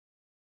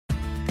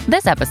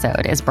This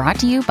episode is brought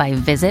to you by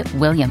Visit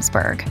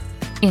Williamsburg.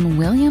 In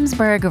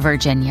Williamsburg,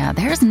 Virginia,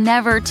 there's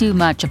never too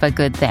much of a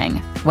good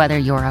thing. Whether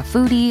you're a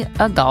foodie,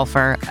 a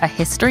golfer, a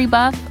history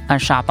buff, a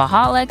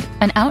shopaholic,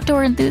 an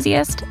outdoor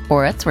enthusiast,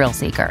 or a thrill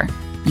seeker,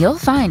 you'll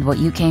find what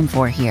you came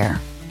for here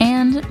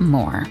and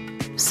more.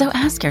 So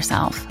ask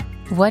yourself,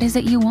 what is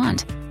it you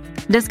want?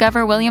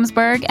 Discover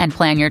Williamsburg and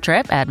plan your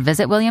trip at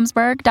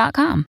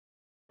visitwilliamsburg.com.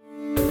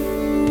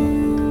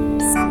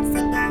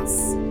 Something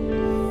else.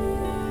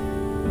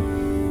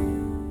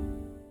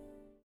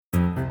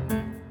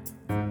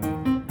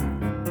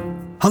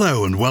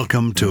 Hello and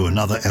welcome to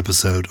another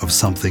episode of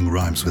Something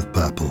Rhymes with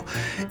Purple.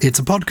 It's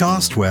a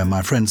podcast where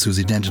my friend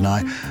Susie Dent and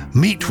I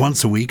meet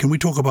once a week and we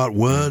talk about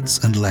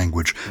words and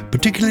language,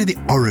 particularly the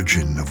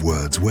origin of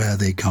words, where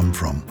they come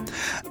from.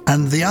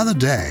 And the other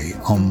day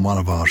on one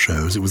of our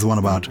shows, it was the one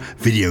about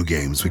video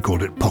games, we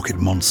called it Pocket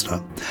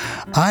Monster,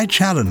 I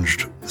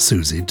challenged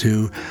Susie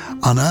to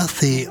unearth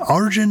the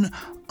origin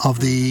of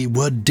the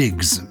word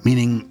digs,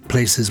 meaning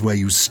places where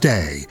you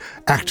stay.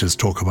 Actors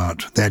talk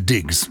about their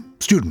digs.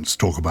 Students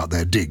talk about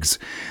their digs.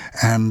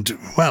 And,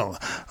 well,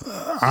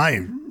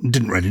 I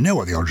didn't really know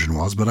what the origin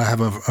was, but I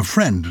have a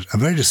friend, a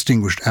very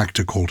distinguished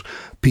actor called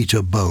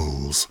Peter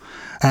Bowles.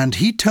 And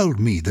he told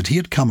me that he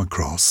had come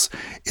across,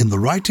 in the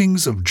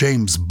writings of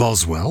James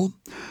Boswell,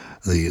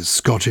 the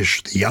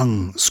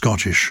young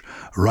Scottish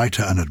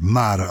writer and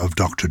admirer of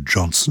Dr.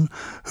 Johnson,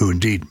 who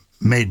indeed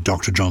made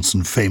Dr.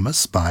 Johnson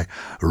famous by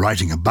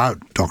writing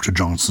about Dr.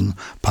 Johnson,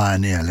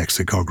 pioneer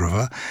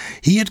lexicographer,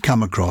 he had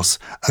come across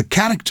a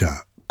character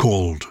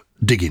called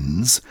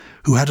Diggins,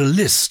 who had a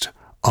list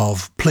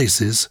of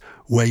places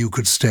where you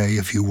could stay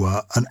if you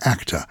were an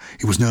actor.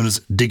 It was known as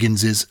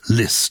Diggins's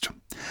List.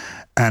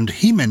 And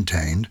he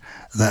maintained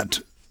that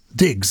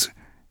Diggs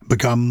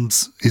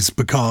is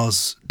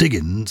because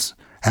Diggins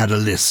had a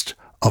list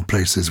of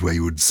places where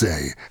you would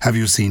stay. Have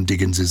you seen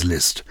Diggins's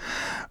List?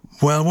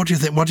 Well, what do you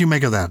think? What do you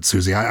make of that,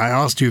 Susie? I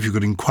asked you if you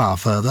could inquire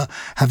further.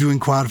 Have you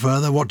inquired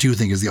further? What do you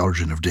think is the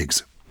origin of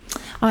digs?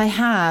 I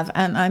have,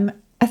 and I'm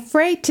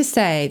afraid to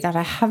say that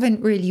I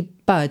haven't really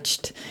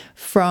budged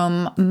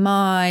from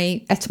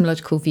my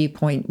etymological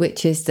viewpoint,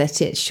 which is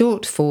that it's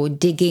short for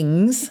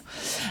diggings,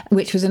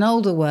 which was an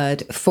older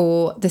word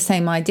for the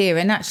same idea.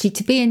 And actually,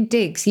 to be in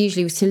digs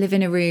usually was to live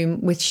in a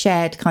room with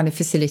shared kind of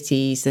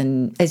facilities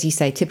and, as you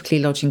say, typically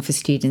lodging for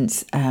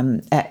students,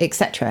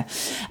 etc.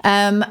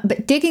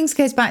 But diggings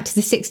goes back to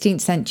the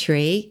 16th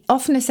century,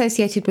 often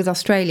associated with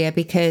Australia,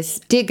 because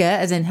digger,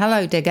 as in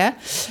hello digger,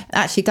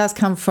 actually does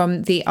come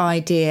from the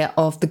idea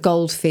of the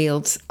gold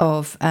fields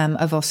of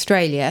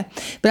Australia.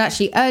 But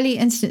actually, early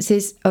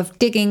instances of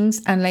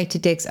diggings and later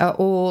digs are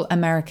all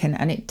American.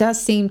 And it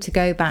does seem to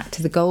go back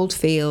to the gold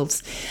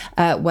fields,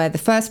 where the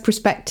first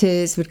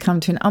prospectors would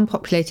come to an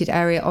unpopulated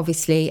area,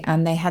 obviously,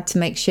 and they had to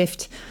make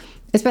shift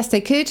as best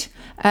they could,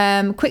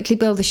 quickly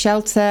build a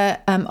shelter,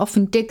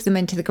 often dig them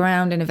into the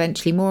ground, and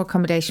eventually more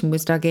accommodation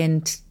was dug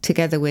in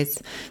together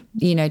with,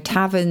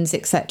 taverns,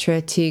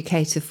 etc., to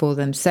cater for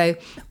them. So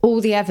all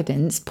the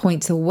evidence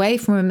points away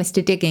from a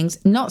Mr. Diggins,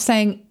 not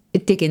saying he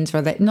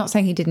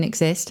didn't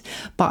exist,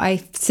 but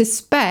I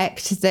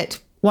suspect that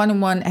one and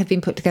one have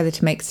been put together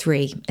to make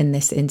three in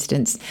this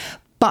instance.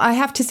 But I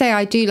have to say,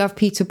 I do love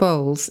Peter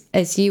Bowles,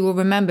 as you will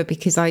remember,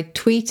 because I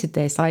tweeted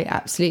this. I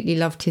absolutely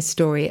loved his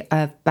story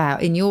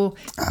about, in your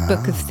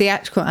book of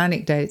theatrical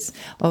anecdotes,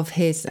 of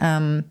his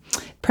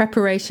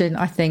preparation,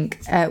 I think,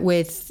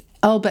 with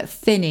Albert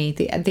Finney,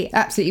 the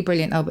absolutely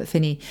brilliant Albert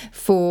Finney,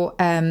 for,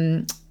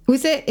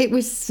 it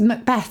was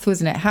Macbeth,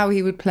 wasn't it? How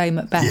he would play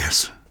Macbeth.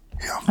 Yes.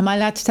 Yeah. Am I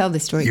allowed to tell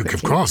this story? You can,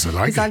 of course, I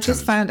like it. I've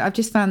just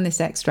found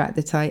this extract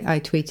that I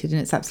tweeted, and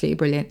it's absolutely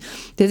brilliant.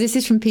 So this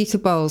is from Peter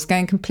Bowles,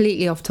 going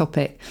completely off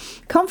topic.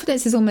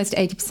 Confidence is almost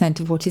 80%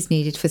 of what is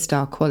needed for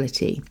star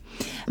quality.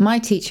 My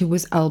teacher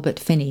was Albert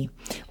Finney.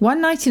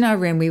 One night in our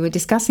room, we were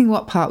discussing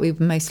what part we would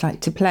most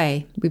like to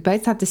play. We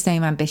both had the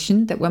same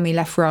ambition, that when we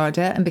left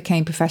RADA and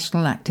became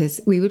professional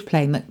actors, we would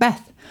play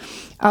Macbeth.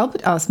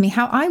 Albert asked me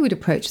how I would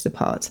approach the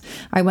part.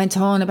 I went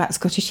on about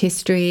Scottish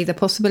history, the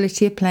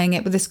possibility of playing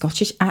it with a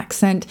Scottish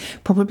accent,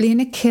 probably in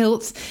a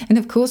kilt, and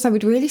of course I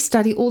would really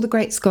study all the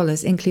great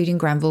scholars, including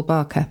Granville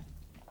Barker.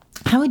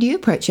 How would you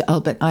approach it,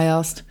 Albert? I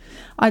asked.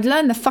 I'd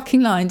learn the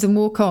fucking lines and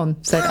walk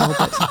on, said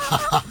Albert.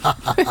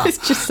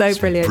 It's just so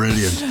brilliant.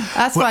 Brilliant.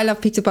 That's why I love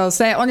Peter Bowles.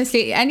 So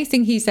honestly,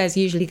 anything he says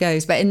usually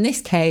goes. But in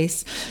this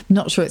case,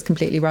 not sure it's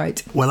completely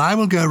right. Well, I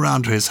will go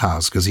round to his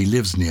house, because he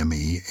lives near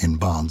me in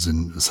Barnes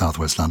in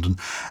southwest London,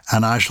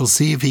 and I shall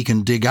see if he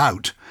can dig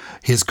out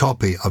his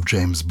copy of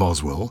James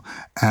Boswell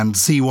and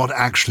see what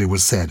actually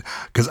was said.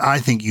 Because I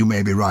think you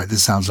may be right.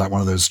 This sounds like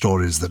one of those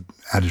stories that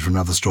added to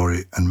another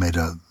story and made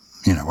a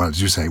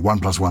as you say, 1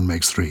 + 1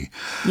 makes 3.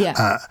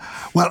 Yeah.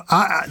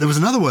 There was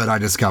another word I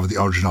discovered the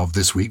origin of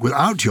this week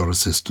without your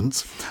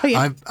assistance. Oh,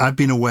 yeah. I've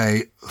been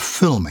away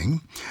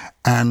filming,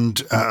 And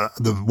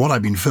what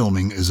I've been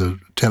filming is a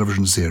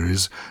television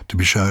series to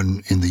be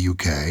shown in the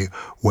UK,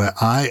 where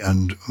I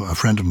and a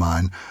friend of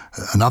mine,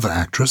 another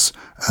actress,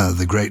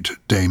 the great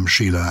Dame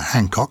Sheila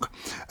Hancock,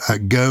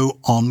 go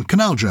on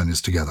canal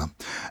journeys together.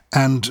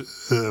 And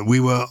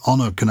we were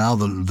on a canal,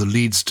 the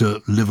Leeds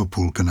to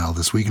Liverpool canal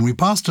this week, and we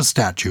passed a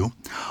statue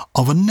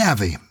of a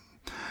navvy.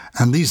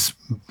 And these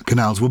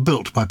canals were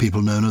built by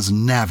people known as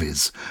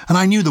navvies. And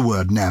I knew the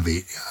word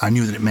navvy. I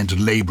knew that it meant a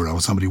labourer or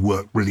somebody who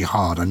worked really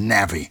hard, a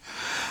navvy.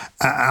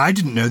 I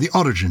didn't know the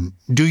origin.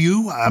 Do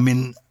you? I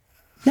mean,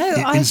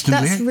 no,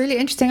 instantly? That's really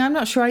interesting. I'm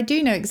not sure I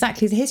do know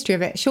exactly the history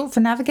of it. Short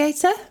for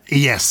navigator?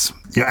 Yes,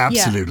 yeah,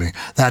 absolutely.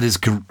 Yeah. That is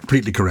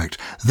completely correct.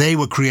 They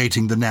were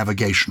creating the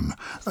navigation,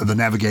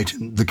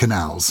 the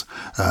canals,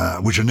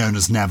 which are known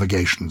as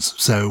navigations.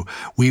 So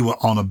we were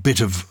on a bit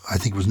of, I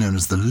think it was known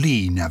as the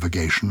Lee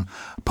navigation,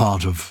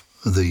 part of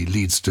the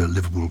Leeds to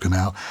Liverpool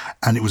Canal,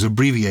 and it was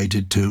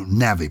abbreviated to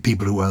navvy.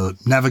 People who were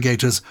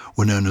navigators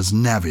were known as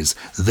navvies.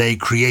 They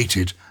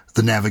created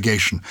the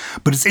navigation.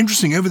 But it's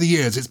interesting, over the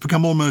years, it's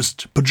become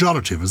almost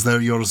pejorative, as though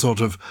you're a sort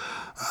of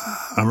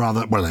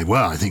they were,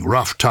 I think,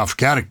 rough, tough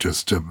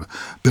characters to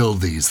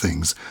build these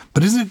things.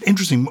 But isn't it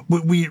interesting?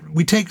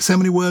 We take so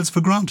many words for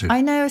granted.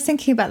 I know, I was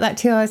thinking about that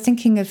too. I was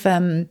thinking of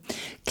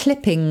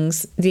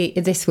clippings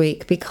this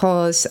week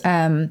because,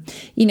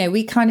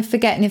 we kind of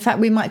forget, and in fact,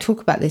 we might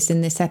talk about this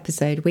in this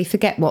episode. We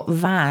forget what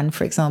van,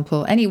 for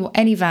example,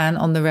 any van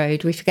on the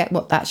road, we forget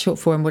what that's short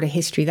for and what a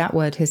history that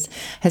word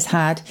has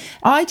had.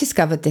 I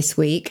discovered this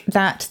week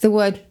that the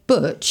word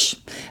butch,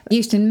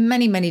 used in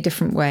many, many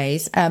different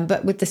ways,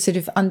 but with the sort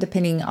of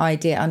underpinned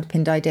idea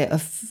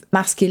of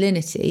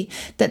masculinity,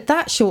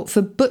 that's short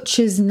for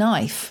butcher's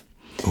knife.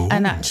 Ooh.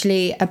 And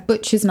actually a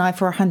butcher's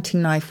knife or a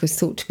hunting knife was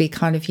thought to be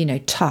kind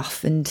of,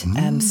 tough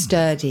and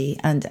sturdy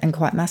and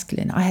quite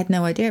masculine. I had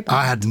no idea about that.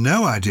 I had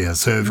no idea.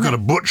 So if you've got a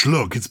butch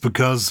look, it's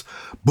because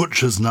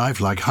butcher's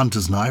knife, like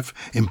hunter's knife,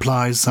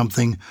 implies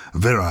something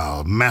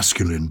virile,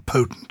 masculine,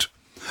 potent.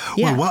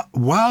 Yeah. Well,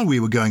 while we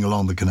were going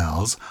along the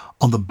canals,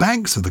 on the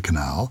banks of the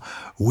canal,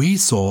 we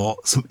saw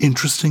some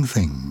interesting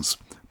things.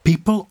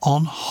 People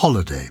on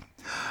holiday,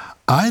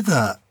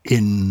 either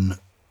in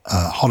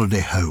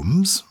holiday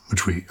homes,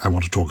 which I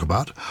want to talk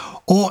about,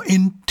 or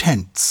in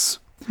tents.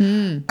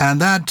 And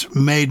that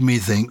made me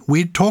think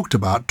we'd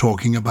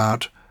talking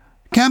about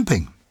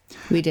camping.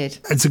 We did.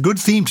 It's a good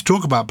theme to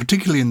talk about,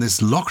 particularly in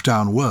this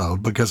lockdown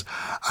world, because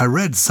I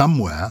read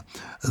somewhere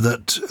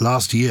that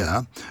last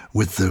year,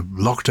 with the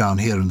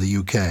lockdown here in the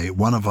UK,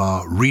 one of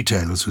our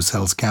retailers who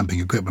sells camping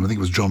equipment, I think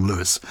it was John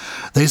Lewis,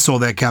 they saw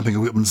their camping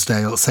equipment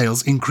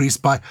sales increase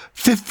by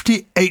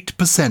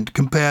 58%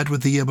 compared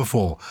with the year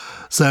before.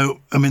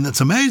 So, I mean,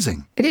 that's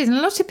amazing. It is. And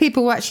a lot of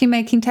people were actually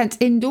making tents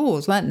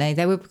indoors, weren't they?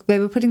 They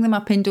were putting them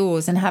up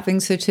indoors and having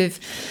sort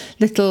of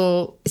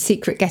little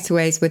secret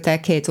getaways with their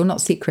kids, or not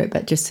secret,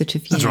 but just sort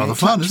of, that's rather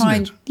fun, isn't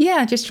it?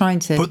 Yeah, just trying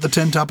to put the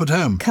tent up at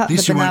home. At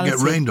least you won't get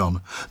rained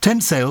on.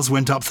 Tent sales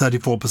went up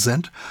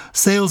 34%.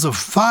 Sales of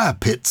fire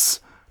pits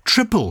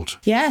tripled.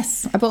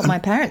 Yes, I bought my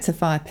parents a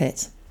fire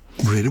pit.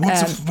 Really?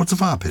 What's a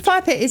fire pit?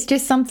 Fire pit is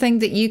just something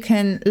that you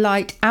can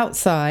light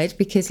outside,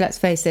 because let's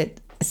face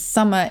it,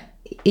 summer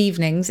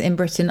evenings in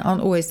Britain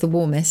aren't always the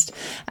warmest,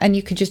 and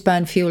you could just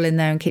burn fuel in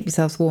there and keep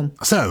yourselves warm.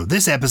 So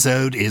this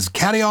episode is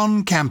Carry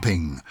On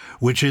Camping,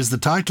 which is the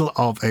title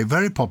of a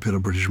very popular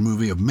British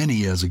movie of many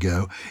years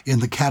ago in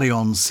the Carry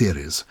On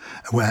series,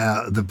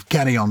 where the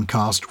Carry On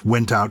cast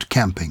went out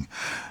camping.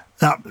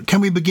 Now, can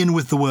we begin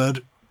with the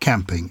word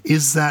camping?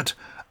 Is that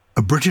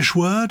a British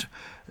word?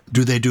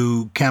 Do they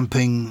do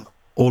camping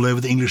all over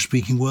the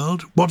English-speaking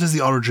world? What is the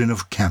origin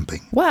of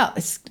camping? Well,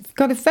 it's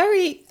got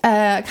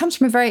it comes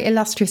from a very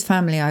illustrious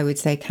family, I would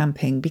say,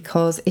 camping,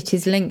 because it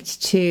is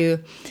linked to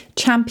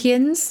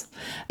champions.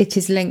 It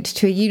is linked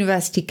to a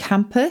university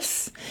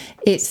campus.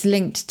 It's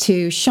linked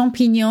to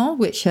champignons,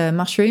 which are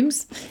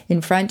mushrooms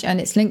in French, and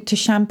it's linked to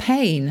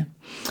champagne,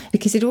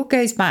 because it all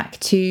goes back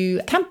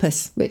to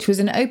campus, which was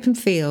an open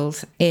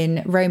field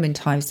in Roman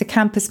times. The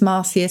Campus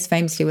Martius,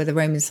 famously where the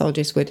Roman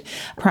soldiers would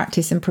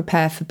practice and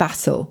prepare for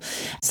battle.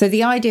 So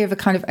the idea of a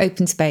kind of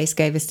open space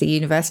gave us the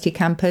university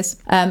campus.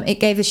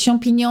 It gave us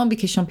champignon,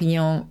 because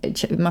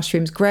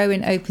mushrooms grow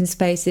in open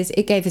spaces.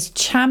 It gave us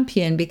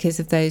champion because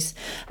of those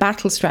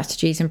battle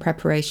strategies and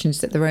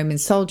preparations that the Roman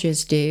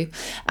soldiers do.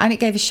 And it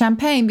gave us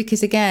champagne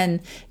because,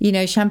 again,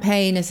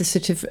 Champagne is a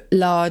sort of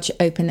large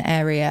open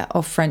area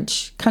of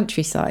French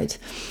countryside.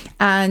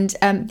 And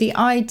the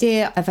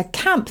idea of a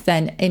camp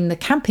then, in the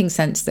camping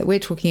sense that we're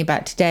talking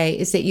about today,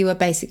 is that you are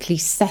basically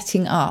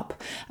setting up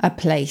a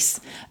place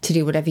to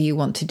do whatever you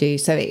want to do.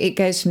 So it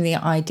goes from the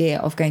idea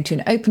of going to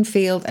an open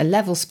field, a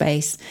level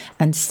space,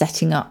 and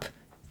setting up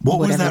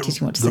whatever it is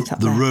you want to set up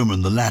there. The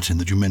Roman, the Latin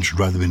that you mentioned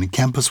rather than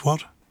campus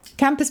what?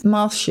 Campus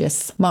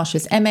Martius,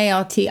 Martius.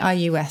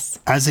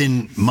 As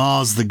in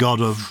Mars, the god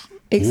of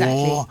exactly.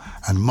 War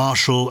and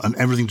martial and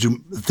everything,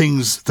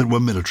 things that were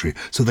military.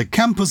 So the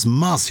Campus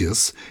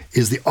Martius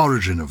is the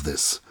origin of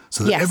this.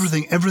 So that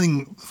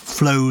everything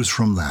flows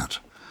from that.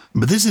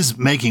 But this is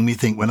making me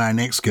think when I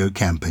next go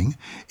camping,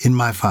 in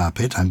my fire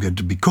pit, I'm going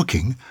to be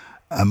cooking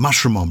a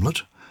mushroom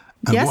omelette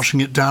and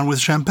washing it down with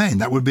champagne.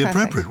 That would be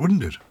appropriate,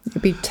 wouldn't it? It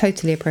would be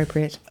totally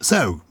appropriate.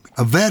 So,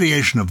 a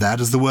variation of that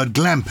is the word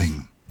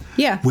glamping.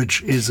 Yeah.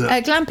 Which is...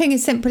 glamping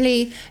is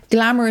simply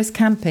glamorous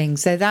camping.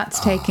 So that's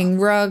taking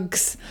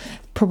rugs,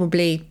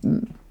 probably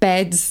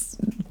beds,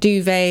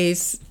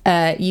 duvets,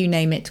 you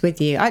name it with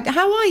you.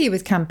 How are you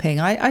with camping?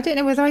 I don't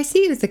know whether I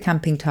see you as the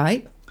camping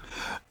type.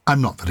 I'm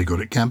not very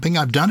good at camping.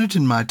 I've done it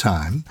in my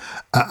time.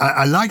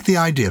 I like the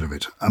idea of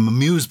it. I'm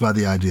amused by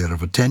the idea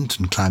of a tent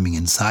and climbing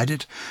inside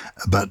it.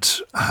 But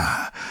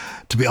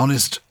to be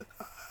honest,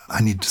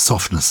 I need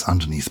softness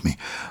underneath me.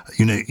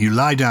 You know, you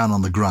lie down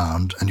on the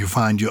ground and you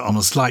find you're on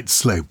a slight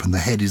slope and the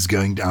head is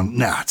going down.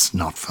 No, it's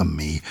not for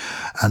me.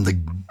 And the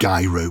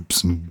guy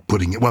ropes and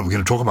putting it... Well, we're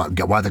going to talk about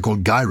why they're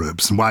called guy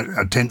ropes and why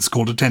a tent's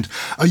called a tent.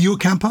 Are you a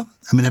camper?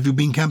 I mean, have you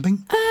been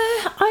camping?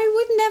 I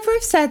would never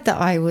have said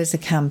that I was a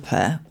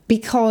camper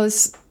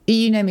because,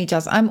 you know me,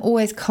 Jazz, I'm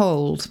always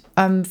cold.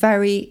 I'm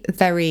very,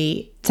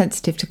 very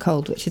sensitive to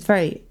cold, which is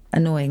very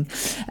annoying.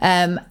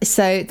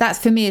 So that's,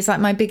 for me, is like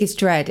my biggest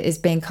dread is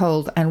being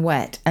cold and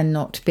wet and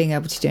not being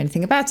able to do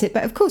anything about it.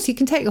 But of course, you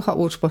can take your hot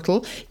water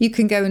bottle. You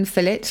can go and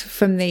fill it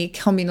from the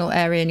communal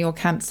area in your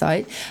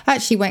campsite. I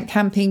actually went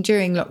camping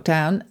during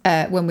lockdown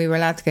when we were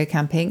allowed to go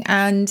camping,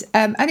 and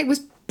it was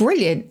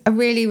brilliant. I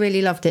really,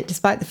 really loved it,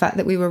 despite the fact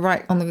that we were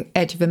right on the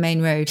edge of a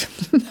main road.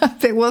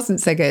 It wasn't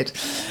so good,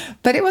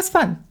 but it was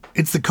fun.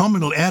 It's the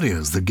communal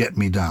areas that get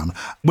me down.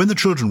 When the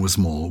children were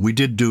small, we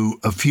did do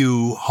a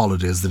few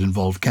holidays that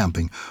involved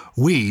camping.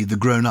 We, the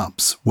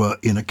grown-ups, were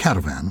in a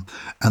caravan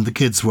and the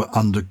kids were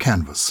under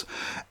canvas.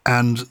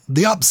 And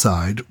the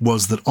upside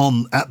was that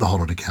at the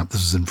holiday camp,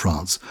 this was in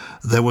France,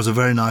 there was a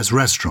very nice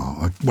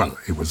restaurant. Well,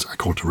 I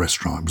call it a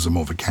restaurant, it was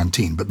more of a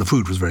canteen, but the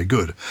food was very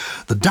good.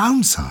 The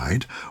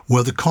downside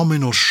were the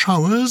communal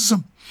showers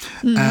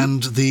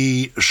and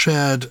the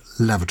shared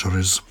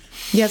lavatories.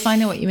 Yes, I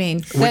know what you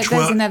mean. Those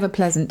are never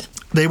pleasant.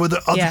 They were the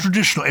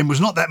traditional, it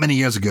was not that many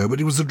years ago, but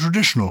it was the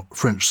traditional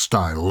French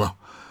style.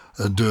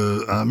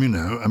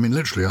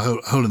 Literally a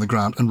hole in the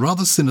ground and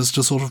rather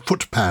sinister sort of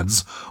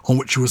footpads on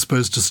which you were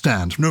supposed to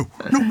stand. No.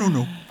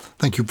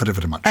 Thank you very,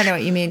 very much. I know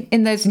what you mean.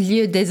 In those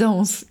lieux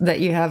d'aisance that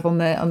you have on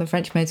the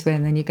French motorway,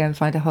 and then you go and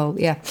find a hole.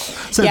 Yeah.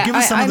 So give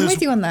us some of those. I'm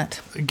with you on that.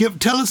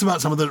 Tell us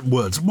about some of the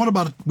words. What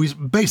about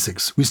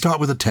basics? We start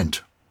with a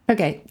tent.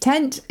 Okay,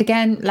 tent,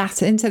 again,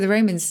 Latin. So the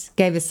Romans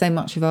gave us so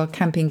much of our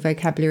camping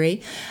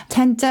vocabulary.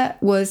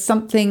 Tenta was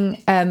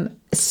something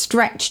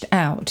stretched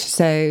out.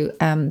 So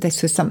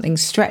this was something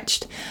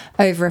stretched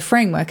over a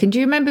framework. And do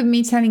you remember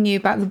me telling you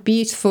about the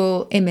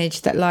beautiful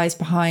image that lies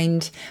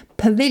behind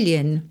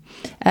pavilion?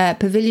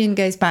 Pavilion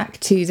goes back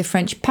to the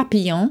French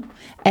papillon,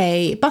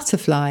 a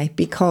butterfly,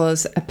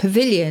 because a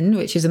pavilion,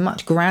 which is a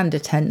much grander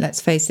tent,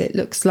 let's face it,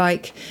 looks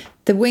like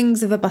the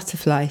wings of a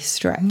butterfly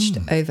stretched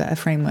over a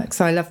framework.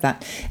 So I love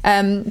that.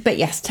 But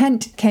yes,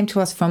 tent came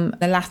to us from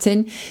the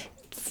Latin,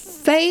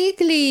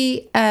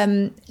 vaguely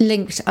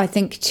linked, I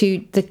think,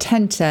 to the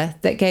tenter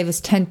that gave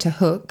us tenter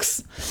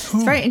hooks.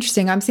 It's very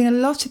interesting. I'm seeing a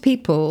lot of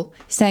people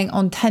saying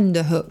on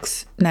tender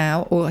hooks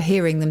now, or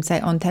hearing them say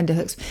on tender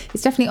hooks.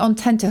 It's definitely on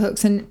tenter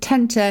hooks. And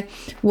tenter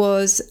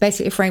was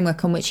basically a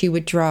framework on which you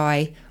would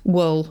dry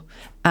wool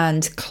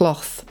and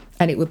cloth,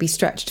 and it would be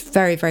stretched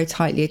very, very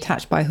tightly,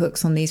 attached by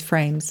hooks on these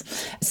frames.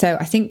 So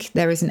I think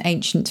there is an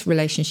ancient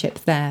relationship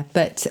there.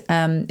 But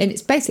in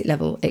its basic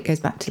level, it goes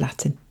back to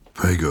Latin.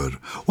 Very good.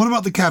 What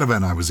about the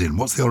caravan I was in?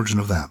 What's the origin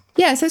of that?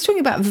 Yeah, so I was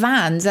talking about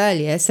vans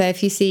earlier. So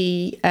if you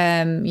see,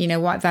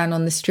 white van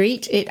on the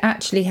street, it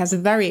actually has a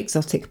very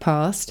exotic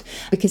past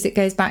because it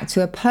goes back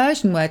to a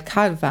Persian word,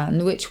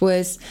 caravan, which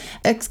was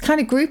a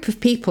kind of group of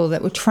people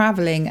that were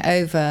travelling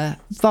over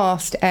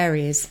vast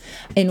areas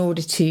in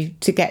order to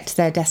get to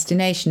their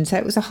destination. So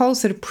it was a whole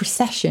sort of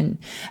procession,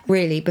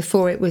 really,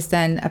 before it was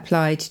then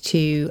applied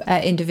to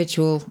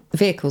individual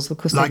vehicles. Of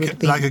course, like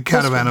a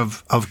caravan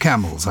of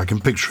camels. I can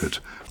picture it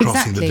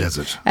crossing the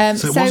desert.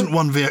 So it wasn't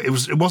one vehicle.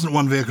 It wasn't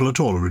one vehicle at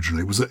all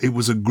originally. It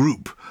was a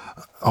group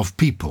of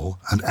people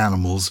and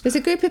animals. There's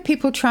a group of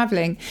people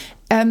travelling,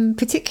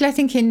 particularly I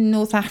think in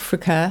North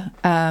Africa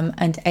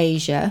and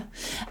Asia,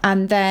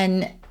 and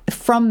then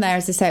from there,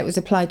 as I say, it was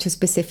applied to a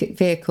specific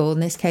vehicle. In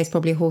this case,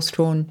 probably a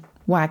horse-drawn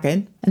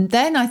wagon, and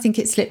then I think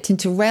it slipped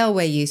into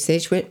railway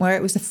usage, where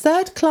it was a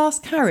third-class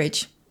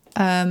carriage.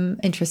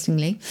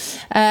 Interestingly,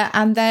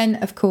 and then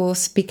of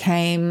course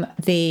became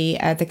the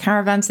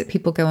caravans that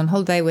people go on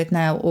holiday with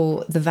now,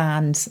 or the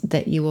vans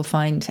that you will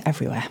find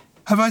everywhere.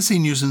 Have I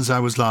seen you since I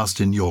was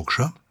last in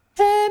Yorkshire?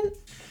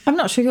 I'm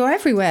not sure. You're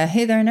everywhere,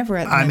 here, there and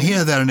everywhere. I'm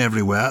here, there and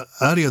everywhere.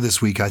 Earlier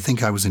this week, I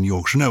think I was in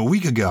Yorkshire. No, a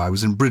week ago, I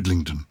was in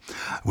Bridlington,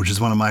 which is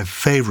one of my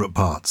favourite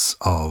parts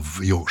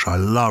of Yorkshire. I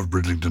love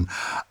Bridlington.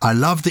 I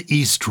love the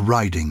East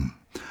Riding.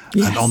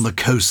 Yes. And on the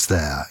coast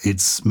there,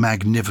 it's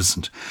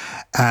magnificent.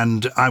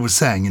 And I was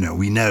saying,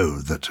 we know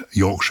that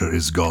Yorkshire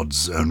is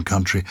God's own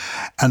country.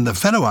 And the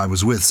fellow I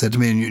was with said to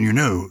me,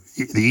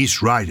 the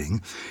East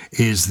Riding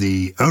is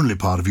the only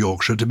part of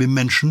Yorkshire to be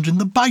mentioned in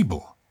the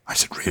Bible. I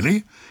said,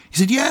 really? He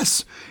said,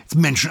 yes. It's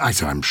mentioned. I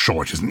said, I'm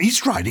sure it isn't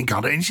East Riding,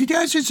 can't it? And he said,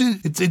 yes,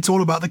 it's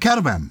all about the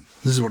caravan.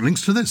 This is what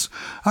links to this.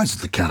 I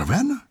said, the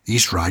caravan?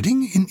 East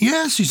Riding?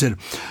 Yes, he said,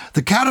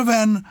 the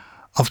caravan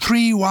of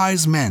 3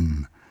 wise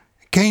men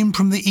came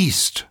from the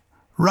east,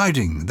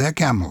 riding their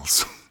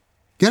camels.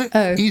 Get it?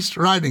 Oh. East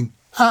Riding.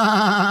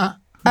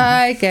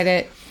 I get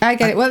it.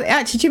 Well,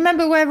 actually, do you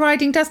remember where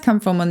riding does come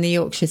from on the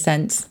Yorkshire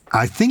sense?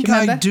 I think Do you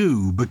I remember?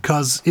 do,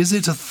 because is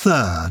it a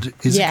third?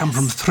 Is it come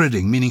from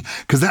thridding? Meaning,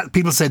 because that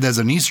people say there's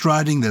an East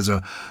Riding, there's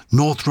a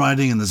North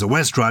Riding, and there's a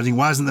West Riding.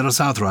 Why isn't there a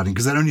South Riding?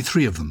 Because there are only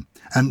 3 of them.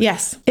 And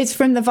Yes, it's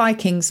from the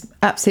Vikings,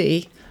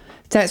 absolutely.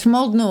 So it's from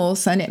Old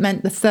Norse, and it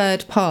meant the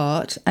third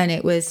part, and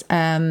it was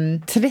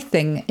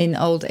thrithing in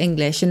Old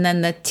English, and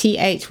then the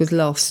TH was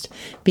lost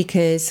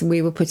because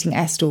we were putting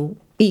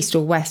east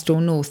or west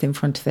or north in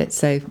front of it,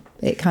 so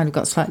it kind of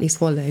got slightly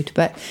swallowed.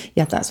 But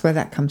yeah, that's where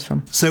that comes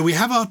from. So we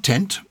have our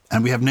tent,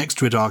 and we have next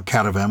to it our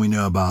caravan. We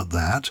know about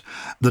that.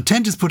 The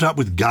tent is put up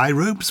with guy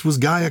ropes. Was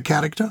Guy a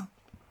character?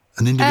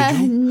 An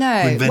individual?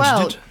 No. Who invented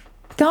Well, it?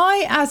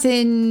 Guy as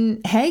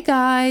in, hey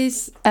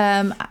guys.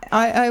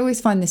 I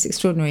always find this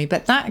extraordinary,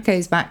 but that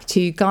goes back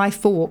to Guy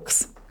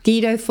Fawkes.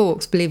 Guido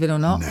Fawkes, believe it or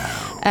not.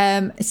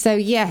 No. So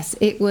yes,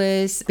 it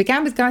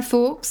began with Guy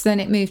Fawkes, then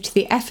it moved to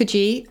the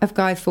effigy of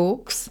Guy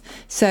Fawkes,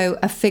 so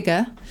a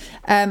figure.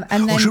 And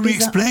then Or should we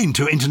explain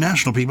to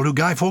international people who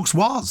Guy Fawkes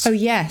was? Oh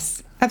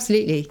yes,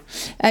 absolutely.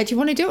 Do you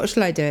want to do it or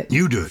shall I do it?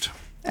 You do it.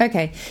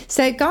 Okay,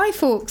 so Guy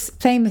Fawkes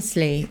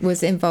famously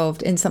was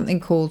involved in something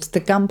called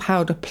the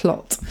Gunpowder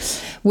Plot,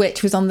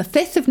 which was on the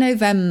 5th of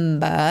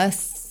November,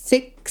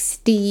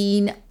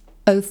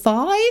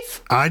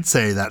 1605. I'd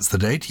say that's the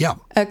date, yeah.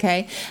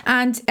 Okay,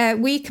 and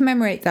we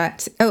commemorate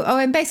that.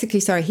 And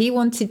basically, sorry, he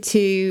wanted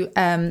to,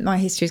 my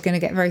history is going to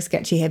get very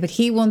sketchy here, but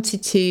he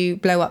wanted to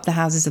blow up the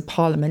Houses of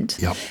Parliament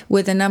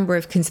with a number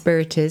of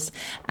conspirators,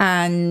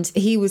 and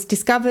he was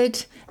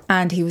discovered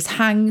and he was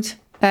hanged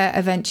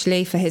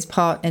eventually for his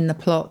part in the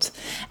plot.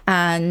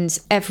 And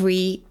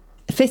every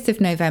 5th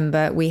of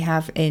November we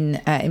have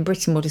in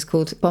Britain what is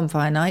called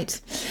Bonfire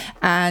Night,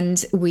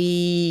 and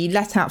we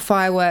let out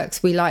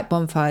fireworks, we light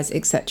bonfires,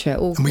 etc.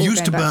 And we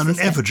used to burn an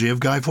effigy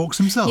of Guy Fawkes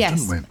himself,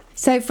 didn't we?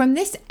 So from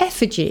this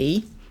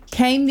effigy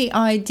came the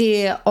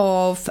idea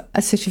of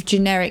a sort of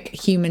generic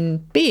human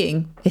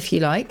being, if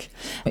you like,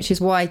 which is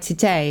why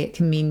today it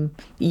can mean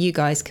you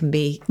guys can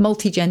be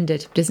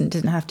multi-gendered, doesn't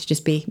have to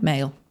just be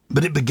male.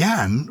 But it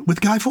began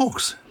with Guy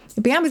Fawkes.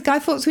 It began with Guy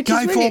Fawkes, which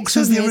Guy is really Fawkes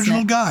is the extraordinary, isn't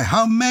original it? guy.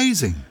 How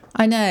amazing.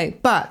 I know,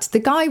 but the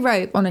guy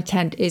rope on a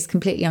tent is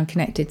completely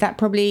unconnected. That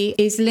probably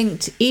is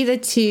linked either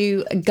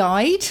to a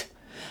guide,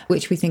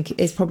 which we think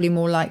is probably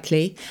more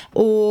likely,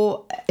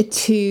 or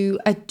to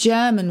a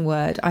German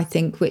word, I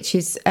think, which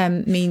is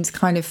means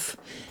kind of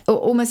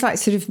almost like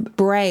sort of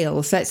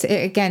braille. So it's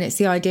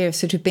the idea of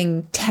sort of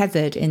being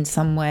tethered in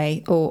some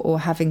way, or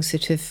having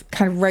sort of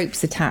kind of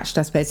ropes attached,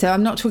 I suppose. So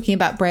I'm not talking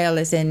about braille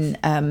as in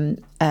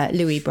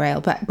Louis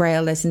Braille, but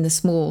braille as in the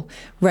small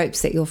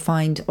ropes that you'll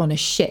find on a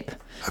ship.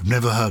 I've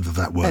never heard of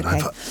that word.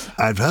 Okay.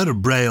 I've heard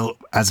of Braille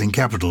as in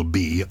capital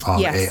B,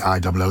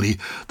 R-A-I-L-L-E,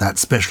 that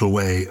special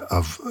way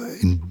of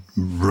in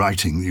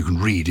writing you can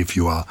read if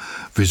you are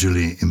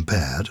visually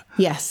impaired.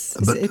 Yes.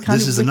 But it's kind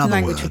this of is written another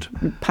language word.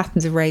 with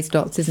patterns of raised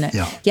dots, isn't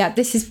it? Yeah.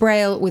 This is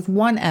Braille with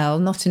one L,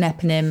 not an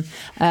eponym.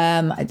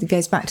 It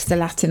goes back to the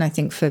Latin, I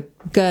think, for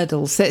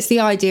girdles. So it's the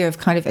idea of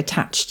kind of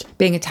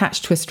being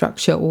attached to a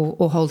structure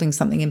or holding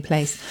something in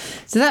place.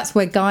 So that's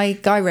where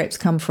guy ropes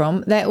come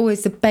from. They're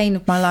always the bane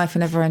of my life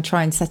whenever I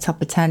try and set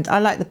up a tent. I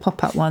like the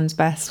pop-up ones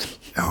best.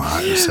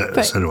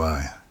 So do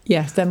I.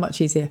 Yes, they're much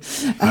easier.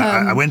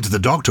 I went to the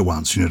doctor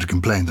once, to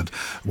complain that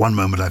one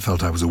moment I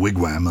felt I was a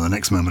wigwam and the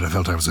next moment I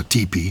felt I was a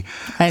teepee.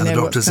 And the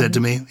doctor said to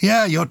me,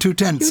 yeah, you're 2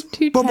 tents.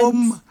 Boom,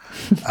 boom.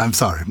 I'm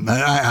sorry.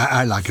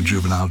 I like a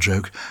juvenile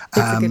joke. It's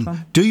a good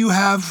one.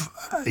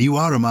 You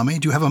are a mummy,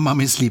 do you have a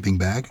mummy sleeping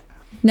bag?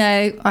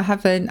 No, I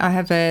have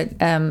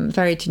a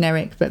very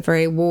generic but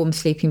very warm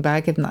sleeping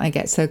bag, given that I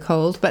get so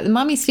cold. But the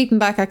mummy sleeping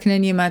bag, I can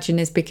only imagine,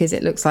 is because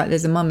it looks like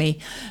there's a mummy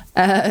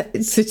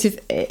sort of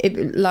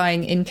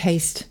lying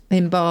encased,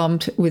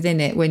 embalmed within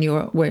it when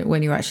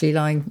you're actually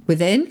lying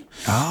within.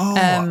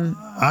 Oh,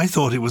 I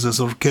thought it was a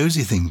sort of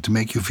cosy thing to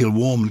make you feel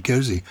warm and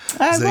cosy,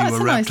 as though you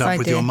were wrapped up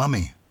with your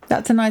mummy.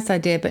 That's a nice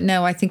idea, but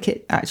no, I think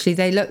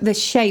the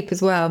shape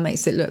as well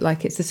makes it look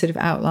like it's a sort of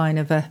outline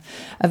of a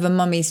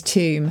mummy's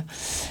tomb,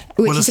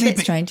 which is a bit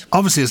strange.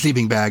 Obviously, a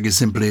sleeping bag is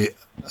simply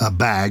a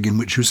bag in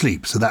which you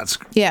sleep, so that's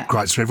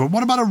quite straightforward.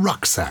 What about a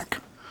rucksack?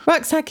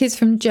 Rucksack is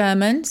from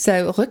German,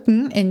 so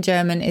Rücken in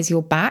German is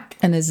your back,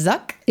 and a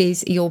Sack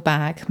is your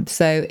bag.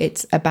 So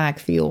it's a bag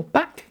for your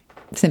back,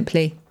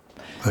 simply.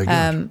 Very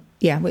good.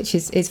 Which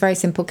is very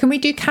simple. Can we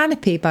do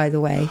canopy, by the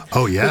way?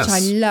 Oh, yes. Which I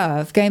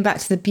love. Going back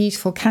to the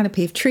beautiful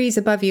canopy of trees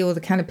above you, or the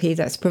canopy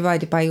that's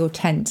provided by your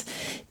tent.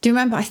 Do you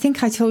remember? I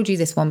think I told you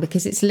this one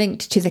because it's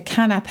linked to the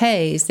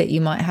canapés that you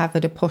might have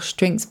at a posh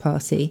drinks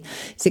party.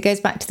 So it goes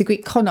back to the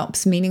Greek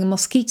konops, meaning a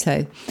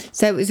mosquito.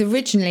 So it was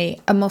originally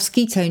a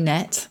mosquito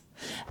net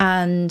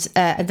and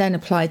then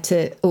applied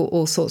to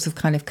all sorts of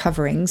kind of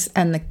coverings.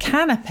 And the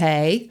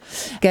canapé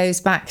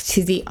goes back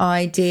to the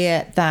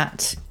idea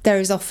that there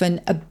is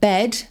often a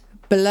bed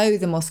below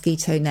the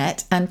mosquito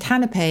net, and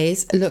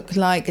canapés look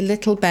like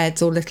little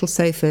beds or little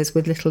sofas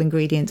with little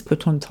ingredients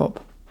put on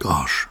top.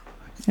 Gosh.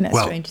 And that's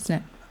strange, isn't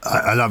it?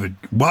 I love it.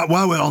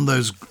 While we're on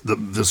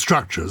the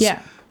structures,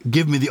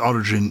 give me the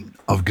origin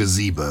of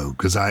gazebo,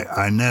 because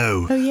I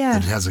know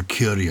that it has a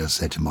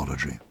curious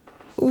etymology.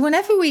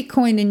 Whenever we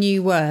coin a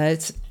new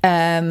word,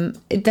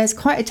 there's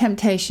quite a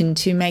temptation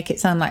to make it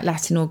sound like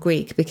Latin or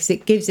Greek because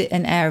it gives it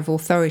an air of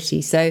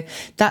authority. So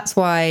that's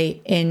why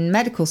in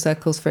medical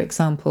circles, for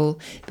example,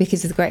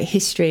 because of the great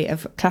history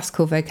of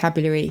classical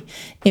vocabulary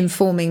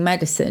informing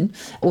medicine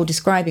or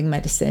describing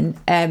medicine,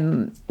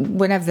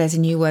 whenever there's a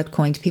new word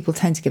coined, people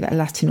tend to give it a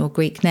Latin or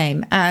Greek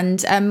name.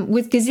 And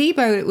with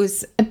gazebo, it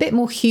was a bit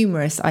more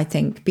humorous, I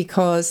think,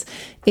 because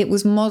it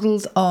was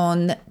modelled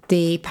on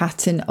the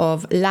pattern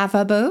of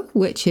lavabo,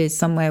 which is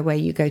somewhere where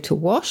you go to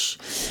wash.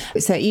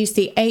 So it used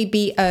the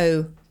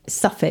abo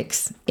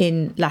suffix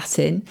in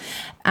Latin,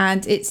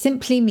 and it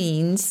simply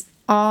means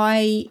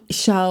I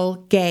shall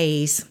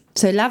gaze.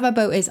 So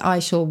lavabo is I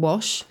shall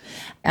wash,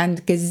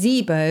 and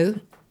gazebo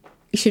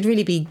should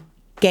really be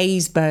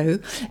gazebo,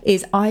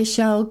 is I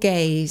shall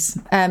gaze.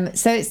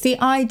 So it's the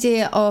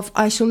idea of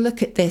I shall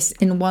look at this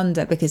in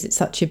wonder because it's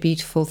such a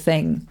beautiful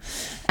thing.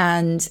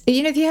 And,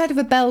 have you heard of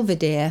a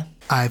belvedere?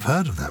 I've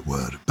heard of that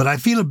word, but I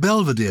feel a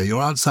belvedere,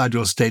 you're outside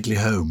your stately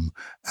home,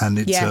 and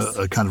it's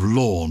a kind of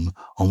lawn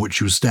on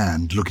which you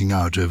stand looking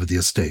out over the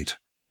estate.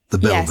 The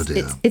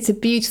belvedere. Yes, it's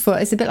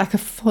a bit like a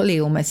folly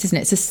almost, isn't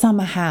it? It's a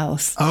summer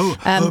house. A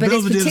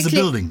belvedere is a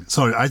building.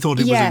 Sorry, I thought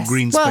it was a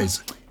green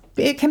space.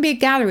 It can be a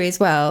gallery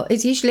as well.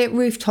 It's usually at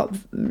rooftop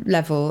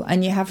level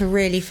and you have a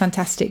really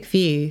fantastic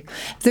view.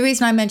 The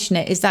reason I mention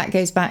it is that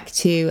goes back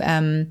to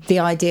the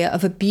idea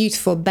of a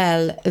beautiful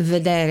bel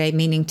vedere,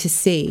 meaning to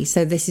see.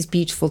 So this is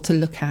beautiful to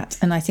look at.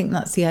 And I think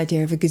that's the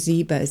idea of a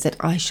gazebo, is that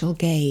I shall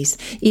gaze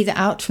either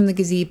out from the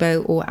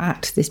gazebo or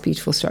at this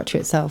beautiful structure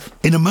itself.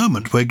 In a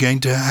moment, we're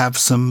going to have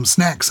some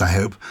snacks, I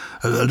hope.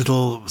 A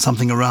little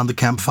something around the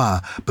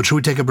campfire. But shall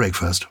we take a break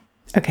first?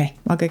 Okay,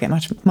 I'll go get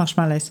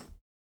marshmallows.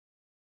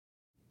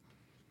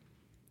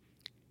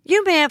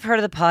 You may have heard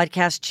of the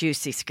podcast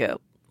Juicy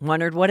Scoop.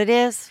 Wondered what it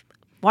is?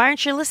 Why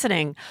aren't you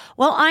listening?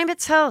 Well, I'm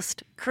its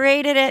host.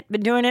 Created it,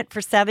 been doing it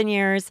for 7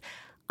 years.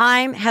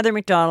 I'm Heather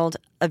McDonald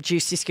of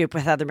Juicy Scoop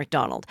with Heather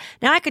McDonald.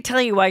 Now, I could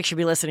tell you why you should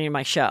be listening to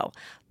my show,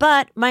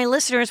 but my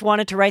listeners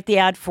wanted to write the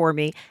ad for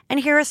me, and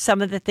here are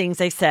some of the things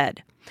they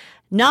said.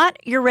 Not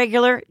your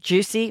regular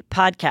juicy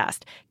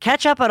podcast.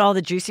 Catch up on all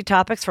the juicy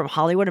topics from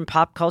Hollywood and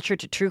pop culture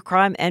to true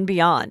crime and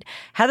beyond.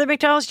 Heather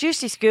McDonald's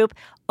Juicy Scoop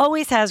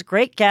always has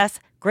great guests,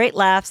 great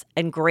laughs,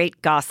 and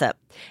great gossip.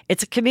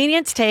 It's a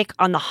comedian's take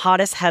on the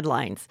hottest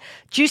headlines.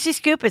 Juicy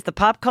Scoop is the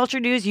pop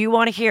culture news you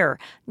want to hear.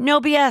 No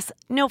BS,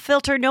 no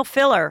filter, no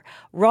filler.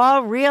 Raw,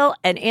 real,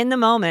 and in the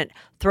moment.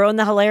 Throw in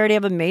the hilarity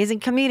of amazing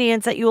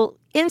comedians that you'll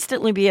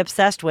instantly be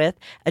obsessed with,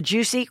 a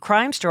juicy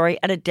crime story,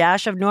 and a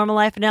dash of normal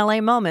life in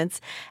LA moments,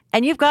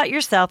 and you've got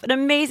yourself an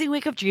amazing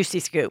week of Juicy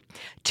Scoop.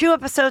 2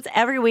 episodes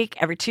every week,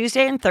 every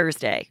Tuesday and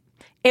Thursday.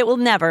 It will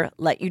never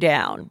let you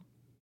down.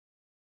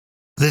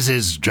 This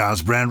is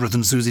Giles Brandreth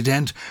and Susie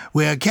Dent.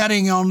 We're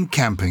carrying on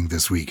camping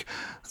this week.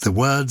 The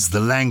words, the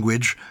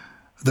language,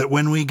 that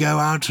when we go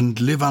out and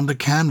live under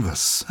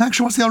canvas.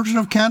 Actually, what's the origin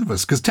of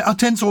canvas? Because are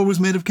tents always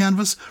made of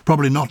canvas?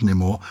 Probably not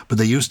anymore, but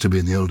they used to be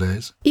in the old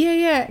days.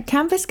 Yeah.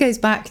 Canvas goes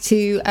back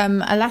to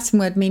a Latin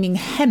word meaning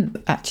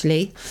hemp,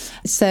 actually.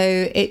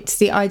 So it's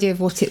the idea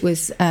of what it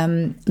was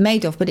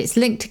made of, but it's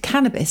linked to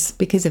cannabis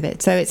because of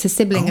it. So it's a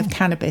sibling of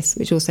cannabis,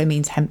 which also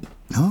means hemp.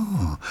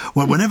 Oh,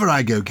 well, whenever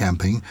I go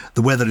camping,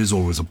 the weather is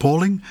always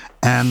appalling,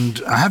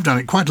 and I have done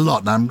it quite a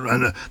lot. And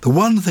the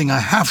one thing I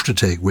have to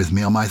take with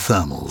me are my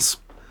thermals.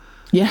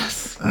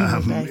 Yes.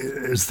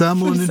 Is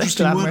thermal an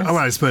interesting word? Oh,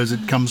 I suppose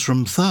it comes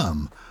from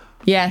therm.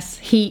 Yes,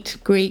 heat,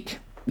 Greek.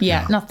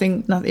 Yeah.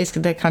 Nothing.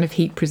 They're kind of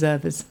heat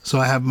preservers. So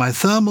I have my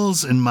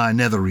thermals in my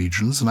nether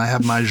regions, and I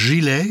have my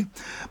gilet,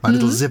 my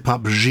little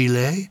zip-up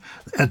gilet.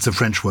 That's a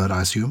French word,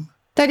 I assume.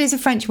 That is a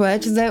French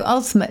word, though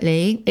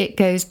ultimately it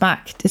goes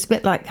back, it's a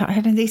bit like, I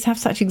don't know, these have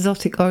such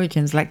exotic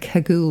origins, like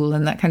cagoule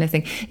and that kind of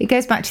thing. It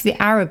goes back to the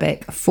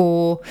Arabic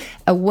for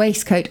a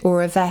waistcoat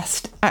or a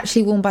vest,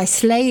 actually worn by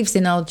slaves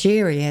in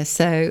Algeria.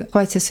 So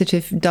quite a sort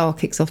of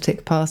dark,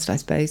 exotic past, I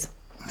suppose.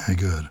 Very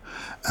good.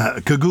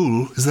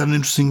 Cagoule, is that an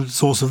interesting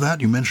source of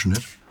that? You mentioned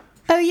it.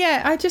 Oh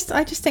yeah, I just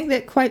think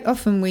that quite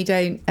often we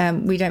don't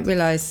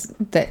realise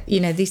that,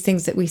 these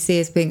things that we see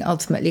as being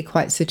ultimately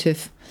quite sort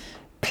of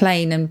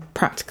plain and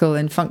practical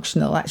and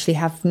functional actually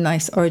have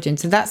nice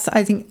origins. So that's,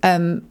 I think,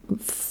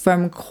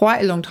 from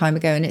quite a long time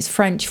ago, and it's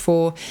French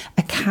for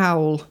a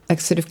cowl, a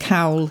sort of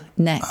cowl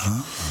neck,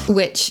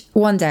 which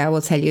one day I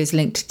will tell you is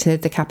linked to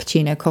the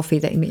cappuccino coffee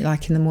that you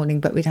like in the morning,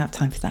 but we don't have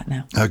time for that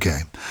now. Okay.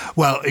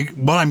 Well,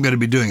 what I'm going to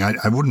be doing,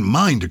 I wouldn't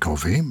mind a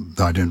coffee,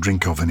 though I don't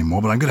drink coffee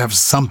anymore, but I'm going to have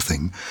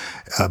something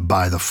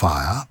by the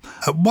fire.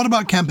 What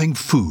about camping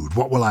food?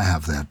 What will I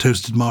have there?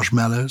 Toasted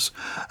marshmallows?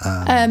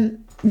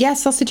 Yeah,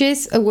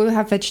 sausages. We'll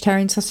have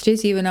vegetarian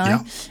sausages, you and I.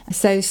 Yeah.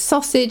 So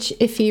sausage,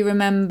 if you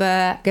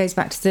remember, goes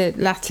back to the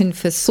Latin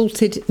for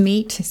salted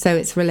meat. So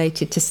it's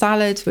related to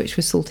salad, which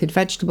was salted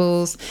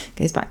vegetables.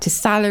 Goes back to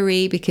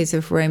salary because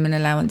of Roman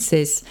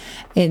allowances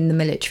in the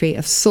military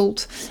of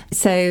salt.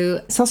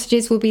 So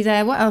sausages will be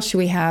there. What else should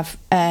we have?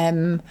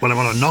 Well, I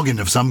want a noggin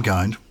of some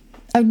kind.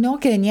 Oh,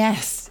 noggin,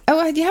 yes.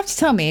 Oh, you have to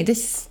tell me,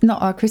 this is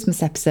not our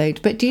Christmas episode,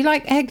 but do you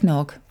like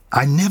eggnog?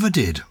 I never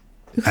did.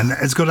 And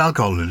it's got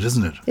alcohol in it,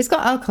 isn't it? It's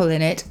got alcohol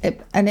in it,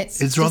 and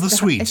it's rather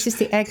sweet. It's just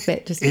the egg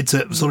bit. It's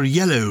a sort of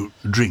yellow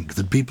drink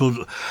that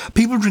people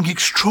drink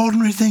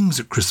extraordinary things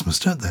at Christmas,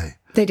 don't they?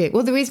 They do.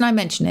 Well, the reason I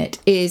mention it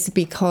is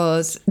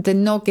because the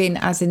noggin,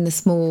 as in the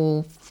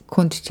small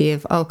quantity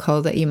of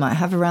alcohol that you might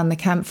have around the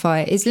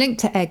campfire, is linked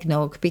to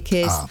eggnog,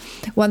 because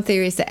one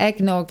theory is that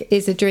eggnog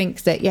is a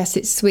drink that, yes,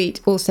 it's sweet,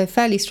 also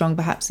fairly strong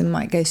perhaps, and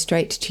might go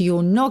straight to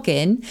your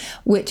noggin,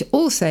 which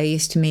also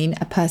used to mean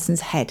a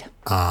person's head.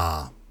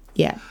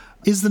 Yeah.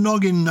 Is the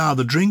noggin now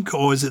the drink,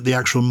 or is it the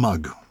actual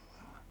mug?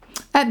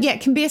 Yeah,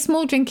 it can be a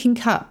small drinking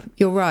cup,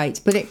 you're right,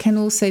 but it can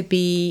also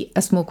be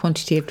a small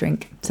quantity of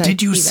drink. So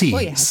Did you either.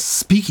 see,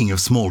 speaking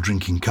of small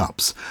drinking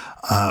cups,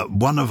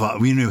 one of our,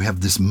 we have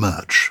this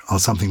merch, or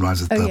Something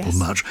Rhymes with Purple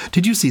merch.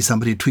 Did you see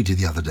somebody tweeted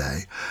the other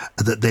day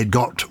that they'd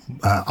got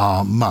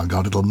our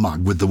little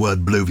mug with the word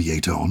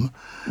Bloviator on,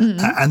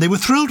 and they were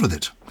thrilled with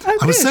it. Oh,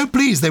 I was so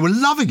pleased. They were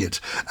loving it.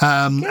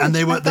 And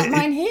I've got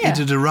mine here. It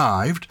had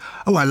arrived.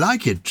 Oh, I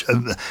like it.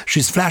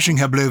 She's flashing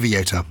her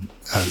Bloviator,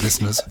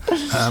 listeners.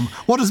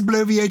 What does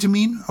Bloviator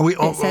mean?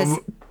 It says,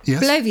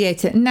 yes?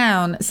 Bloviator,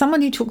 noun,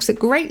 someone who talks at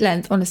great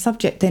length on a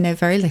subject they know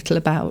very little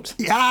about.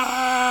 Yeah,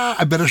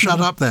 I better shut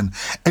up then.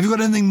 Have you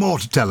got anything more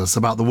to tell us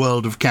about the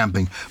world of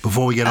camping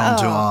before we get on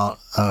to our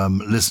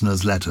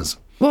listeners' letters?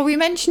 Well, we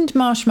mentioned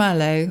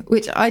marshmallow,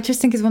 which I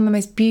just think is one of the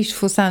most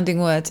beautiful sounding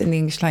words in the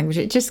English language.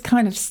 It just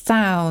kind of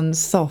sounds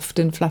soft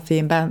and fluffy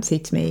and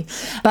bouncy to me.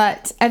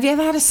 But have you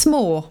ever had a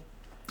s'more?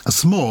 A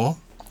s'more?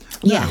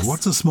 No, Yes.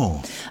 What's a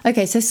s'more?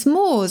 Okay, so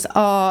s'mores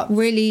are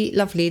really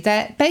lovely.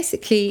 They're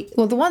basically,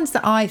 well, the ones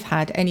that I've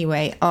had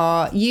anyway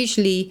are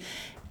usually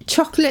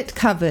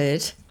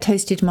chocolate-covered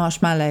toasted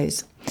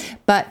marshmallows.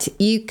 But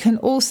you can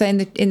also,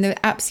 in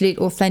the absolute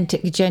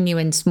authentic,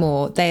 genuine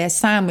s'more, they are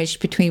sandwiched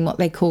between what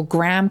they call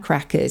graham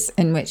crackers,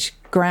 in which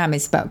Graham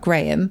is spelled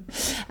Graham,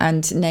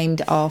 and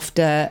named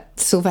after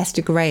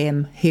Sylvester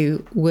Graham,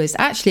 who was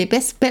actually a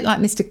bit like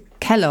Mr.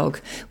 Kellogg,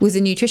 was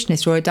a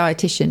nutritionist or a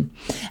dietitian.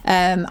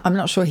 I'm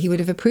not sure he would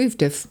have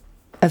approved of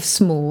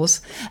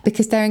s'mores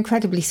because they're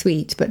incredibly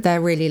sweet, but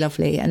they're really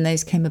lovely. And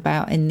those came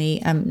about in the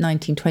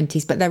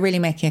 1920s, but they're really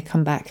making a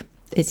comeback.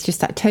 It's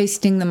just that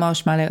toasting the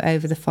marshmallow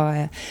over the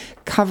fire,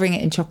 covering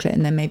it in chocolate,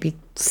 and then maybe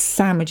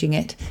sandwiching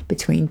it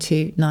between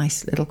two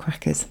nice little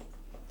crackers.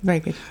 Very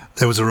good.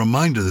 There was a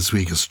reminder this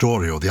week, a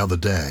story, or the other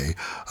day,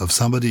 of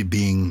somebody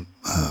being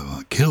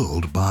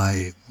killed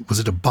by, was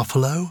it a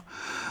buffalo?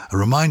 A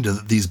reminder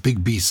that these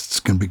big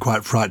beasts can be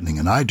quite frightening.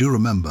 And I do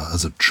remember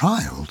as a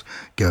child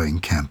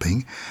going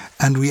camping,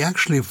 and we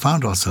actually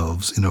found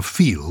ourselves in a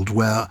field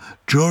where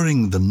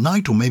during the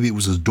night, or maybe it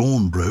was as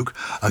dawn broke,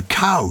 a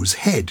cow's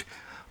head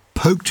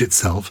poked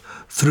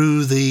itself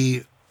through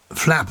the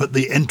flap at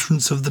the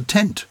entrance of the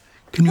tent.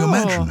 Can you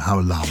imagine how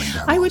alarming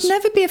that was? I would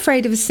never be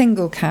afraid of a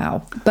single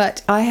cow,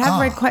 but I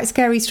have read quite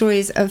scary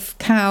stories of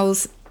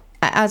cows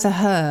as a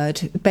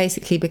herd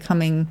basically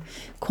becoming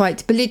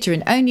quite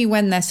belligerent, only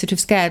when they're sort of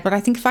scared. But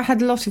I think if I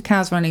had a lot of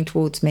cows running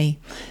towards me,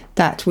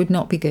 that would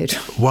not be good.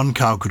 One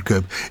cow could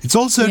cope. It's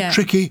also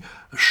tricky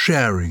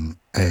sharing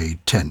a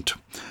tent.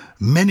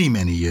 Many,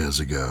 many years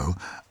ago,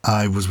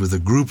 I was with a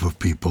group of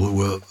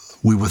people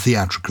we were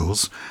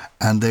theatricals,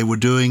 and they were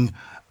doing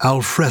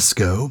al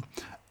fresco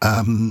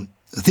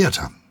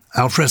theatre.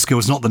 Al fresco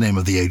was not the name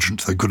of the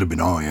agent. They could have been,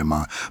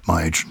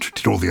 my agent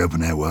did all the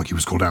open air work. He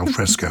was called al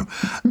fresco.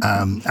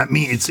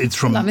 It's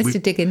from... Like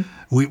Mr. Diggin.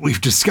 We've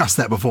discussed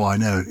that before, I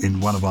know, in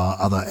one of our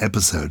other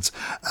episodes.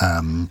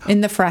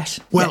 In the fresh.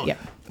 Well,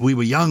 we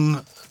were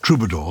young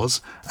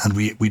troubadours, and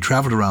we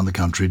travelled around the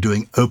country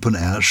doing open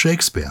air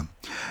Shakespeare.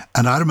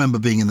 And I remember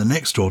being in the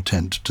next door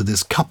tent to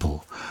this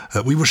couple.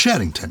 We were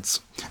sharing tents,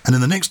 And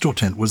in the next door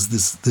tent was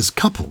this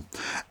couple,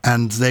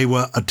 and they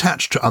were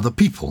attached to other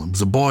people. It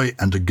was a boy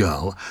and a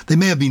girl. They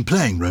may have been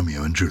playing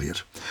Romeo and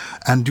Juliet.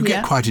 And you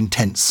get quite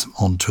intense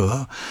on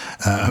tour.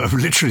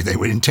 Literally, they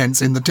were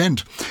intense in the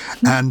tent.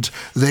 And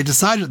they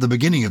decided at the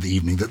beginning of the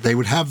evening that they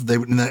were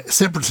in their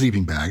separate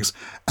sleeping bags,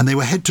 and they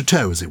were head to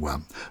toe, as it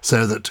were,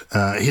 so that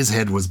his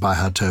head was by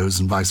her toes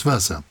and vice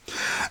versa.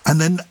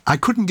 And then I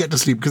couldn't get to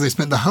sleep because they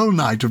spent the whole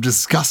night of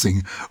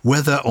discussing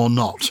whether or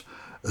not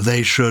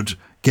they should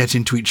get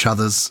into each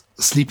other's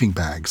sleeping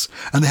bags.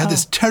 And they had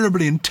this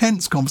terribly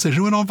intense conversation.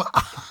 It went on for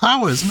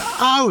hours and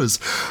hours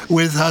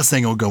with her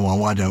saying, oh, go on,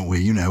 why don't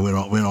we? You know, we're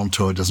on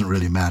tour, it doesn't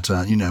really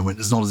matter. You know,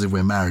 it's not as if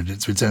we're married.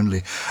 It's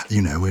only,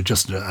 you know, we're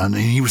just... and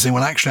he was saying,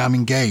 well, actually, I'm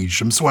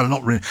engaged. I'm sort of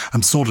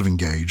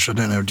engaged. I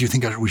don't know. Do you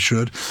think we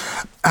should?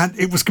 And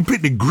it was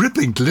completely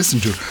gripping to listen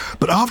to.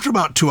 But after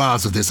about 2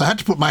 hours of this, I had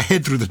to put my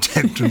head through the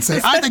tent and say,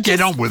 either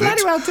get on with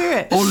it, well do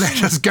it, or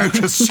let us go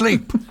to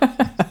sleep.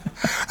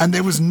 And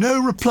there was no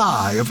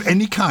reply of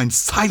any kind.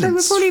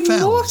 Silence fell. They were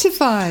probably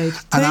mortified.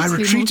 And I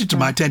retreated to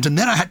my tent, and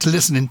then I had to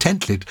listen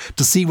intently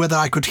to see whether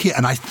I could hear.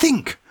 And I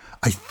think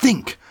I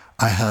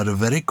heard a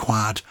very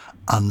quiet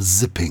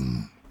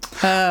unzipping.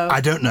 Oh.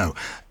 I don't know.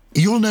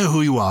 You'll know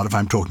who you are if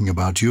I'm talking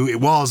about you. It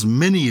was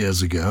many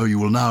years ago. You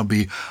will now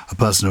be a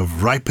person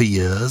of riper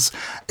years.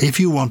 If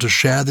you want to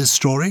share this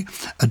story,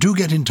 do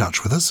get in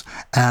touch with us.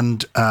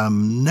 And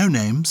no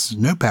names,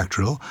 no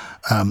pactorial.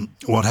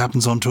 What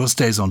happens on tour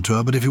stays on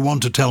tour. But if you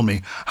want to tell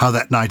me how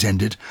that night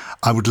ended,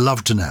 I would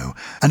love to know.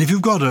 And if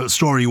you've got a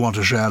story you want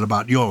to share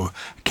about your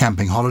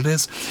camping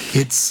holidays,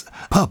 it's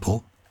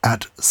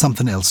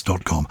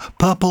purple@somethingelse.com.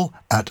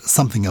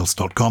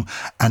 Purple@somethingelse.com.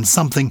 And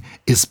something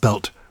is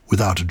spelt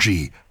without a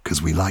G,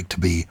 because we like to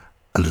be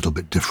a little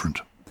bit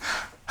different.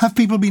 Have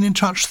people been in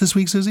touch this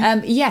week, Susie?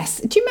 Yes.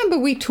 Do you remember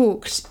we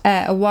talked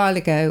a while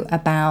ago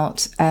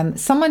about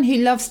someone who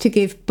loves to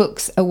give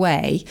books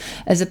away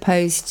as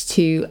opposed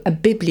to a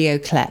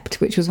biblioclept,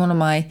 which was one of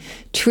my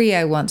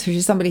trio once, which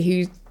is somebody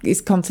who is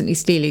constantly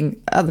stealing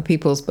other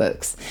people's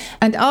books.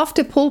 And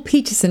after Paul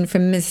Peterson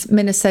from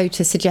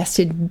Minnesota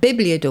suggested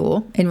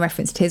Bibliador in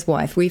reference to his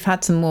wife, we've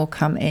had some more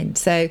come in.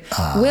 So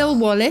Will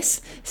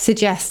Wallace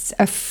suggests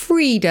a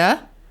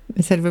Frida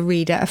instead of a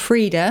reader, a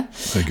Frida.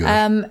 Very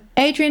good.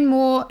 Adrian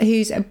Moore,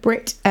 who's a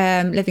Brit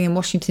living in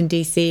Washington,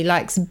 D.C.,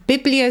 likes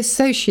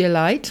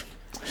Bibliosocialite.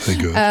 Very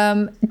good.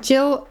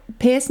 Jill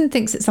Pearson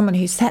thinks that someone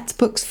who sets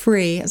books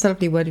free, that's a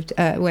lovely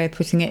way of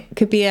putting it,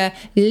 could be a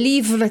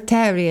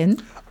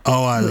livretarian.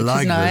 Oh, I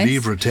like nice. The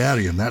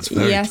livretarian. That's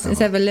very Yes, clever.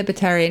 instead of a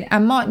libertarian.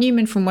 And Mark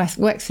Newman from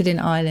Wexford in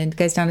Ireland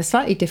goes down a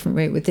slightly different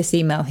route with this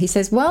email. He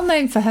says, well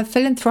known for her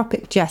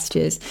philanthropic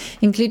gestures,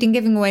 including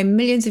giving away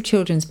millions of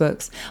children's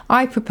books,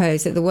 I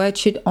propose that the word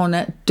should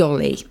honour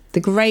Dolly, the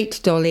great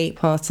Dolly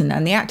Parton,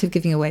 and the act of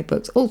giving away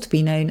books ought to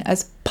be known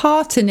as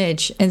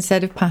partonage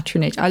instead of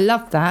patronage. I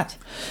love that.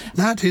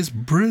 That is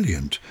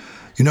brilliant.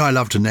 You know, I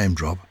love to name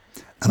drop.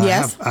 And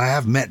yes. I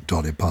have met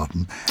Dolly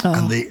Parton. Oh,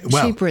 and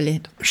she's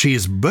brilliant. She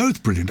is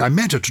both brilliant. I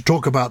met her to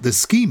talk about this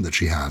scheme that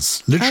she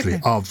has, literally,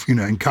 of,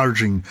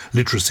 encouraging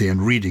literacy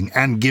and reading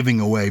and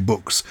giving away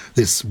books,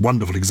 this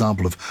wonderful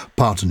example of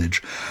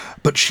partonage.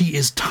 But she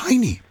is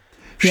tiny.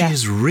 She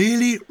is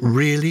really,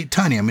 really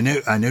tiny. I mean,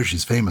 I know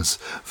she's famous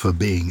for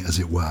being, as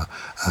it were,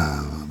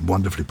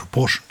 wonderfully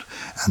proportioned,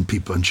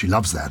 and she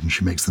loves that, and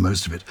she makes the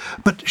most of it.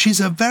 But she's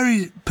a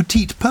very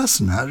petite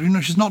person.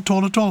 She's not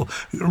tall at all.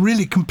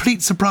 Really,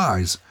 complete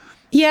surprise.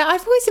 Yeah,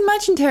 I've always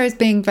imagined her as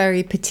being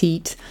very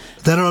petite.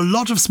 There are a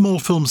lot of small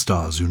film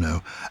stars,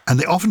 and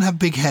they often have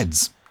big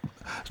heads.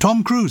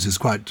 Tom Cruise is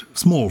quite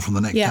small from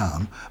the neck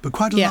down, but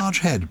quite a large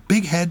head.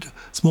 Big head,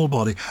 small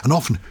body, and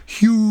often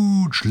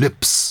huge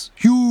lips.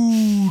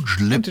 Huge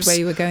lips. I wondered where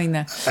you were going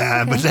there.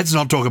 But let's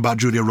not talk about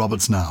Julia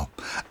Roberts now.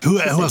 Who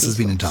else has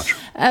been in touch?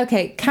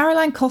 Okay,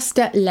 Caroline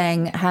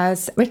Costa-Leng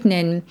has written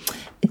in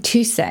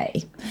to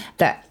say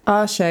that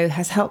our show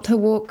has helped her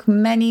walk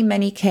many,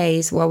 many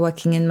Ks while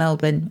working in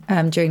Melbourne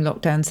during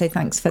lockdown. So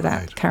thanks for that,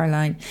 right.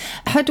 Caroline.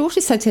 Her daughter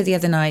said to her the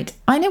other night,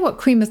 I know what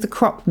cream of the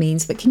crop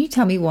means, but can you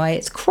tell me why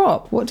it's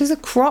crop? What does a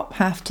crop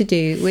have to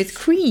do with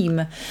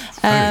cream?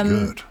 Very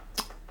good.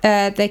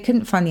 They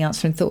couldn't find the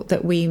answer and thought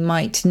that we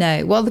might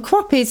know. Well, the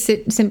crop is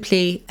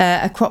simply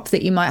a crop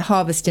that you might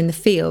harvest in the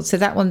field, so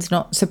that one's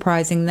not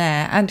surprising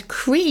there. And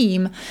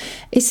cream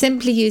is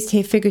simply used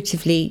here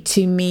figuratively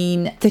to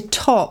mean the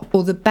top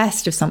or the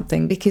best of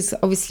something, because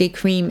obviously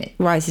cream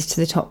rises to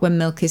the top when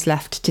milk is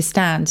left to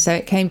stand. So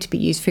it came to be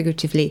used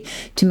figuratively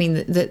to mean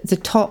the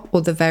top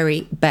or the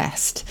very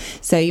best.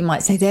 So you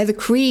might say they're the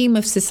cream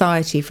of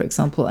society, for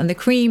example, and the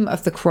cream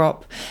of the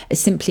crop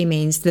simply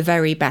means the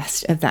very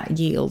best of that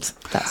yield.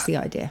 That's the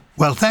idea.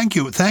 Well, thank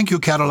you,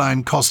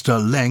 Caroline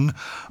Costa-Leng,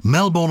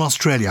 Melbourne,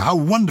 Australia. How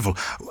wonderful!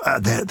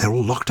 They're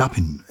all locked up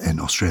in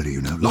Australia,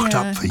 locked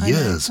up for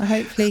years.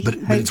 Hopefully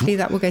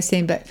that will go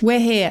soon. But we're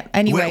here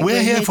anyway.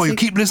 We're here for you.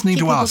 Keep listening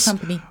to us.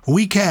 Company.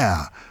 We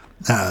care.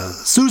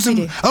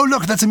 Susan. Oh,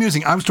 look, that's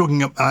amusing. I was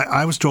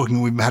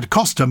talking. We had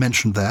Costa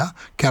mentioned there,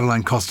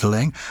 Caroline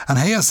Costa-Leng, and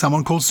here's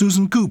someone called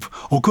Susan Coop,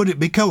 or could it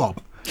be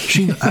Co-op?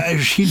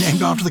 Is she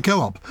named after the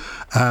co-op?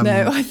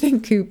 No, I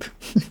think Coop.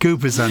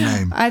 Coop is her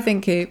name. I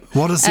think Coop.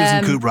 What is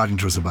Susan Coop writing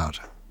to us about?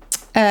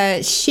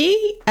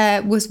 She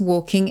was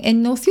walking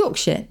in North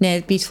Yorkshire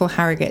near beautiful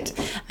Harrogate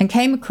and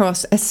came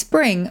across a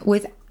spring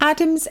with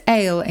Adam's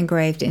Ale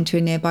engraved into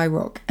a nearby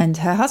rock. And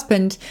her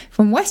husband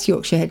from West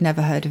Yorkshire had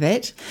never heard of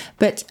it.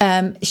 But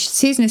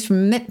Susan is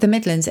from the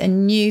Midlands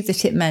and knew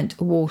that it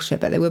meant water,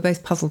 but they were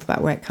both puzzled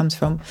about where it comes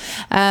from.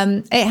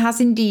 It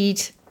has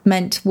indeed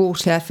meant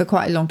water for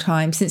quite a long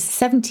time, since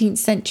the 17th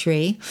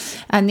century.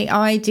 And the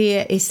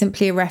idea is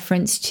simply a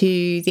reference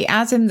to the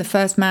Adam, the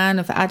first man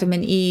of Adam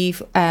and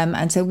Eve.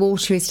 And so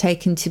water is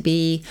taken to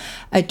be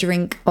a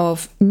drink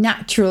of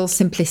natural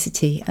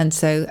simplicity, and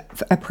so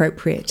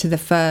appropriate to the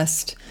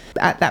first,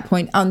 at that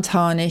point,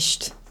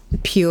 untarnished,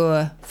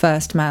 pure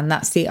first man.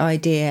 That's the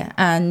idea.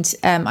 And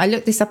I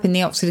looked this up in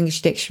the Oxford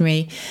English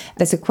Dictionary.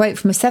 There's a quote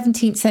from a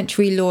 17th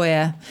century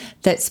lawyer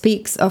that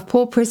speaks of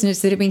poor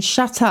prisoners that have been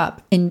shut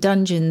up in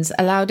dungeons,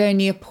 allowed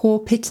only a poor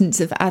pittance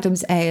of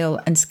Adam's ale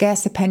and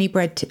scarce a penny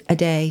bread a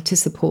day to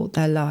support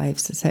their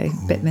lives. So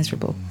a bit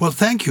miserable. Well,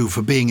 thank you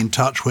for being in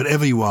touch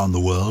wherever you are in the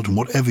world and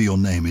whatever your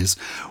name is.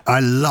 I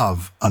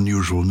love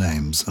unusual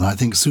names, and I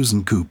think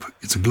Susan Coop,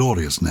 it's a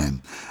glorious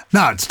name.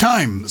 Now it's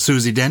time,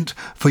 Susie Dent,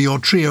 for your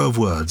trio of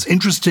words.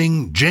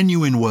 Interesting,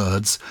 genuine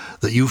words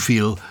that you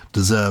feel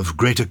deserve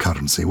greater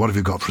currency. What have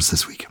you got for us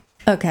this week?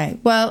 Okay,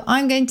 well,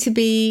 I'm going to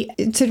be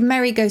sort of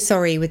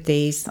merry-go-sorry with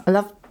these. I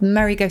love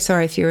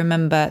merry-go-sorry, if you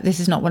remember. This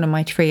is not one of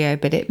my trio,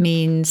 but it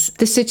means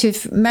the sort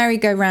of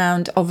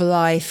merry-go-round of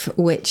life,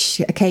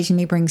 which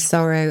occasionally brings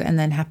sorrow and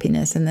then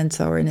happiness and then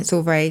sorrow, and it's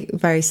all very,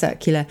 very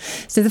circular.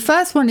 So the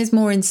first one is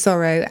more in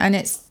sorrow, and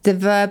it's the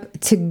verb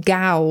to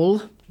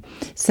gowl.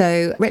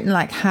 So written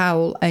like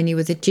howl, only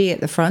with a G at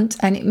the front,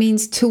 and it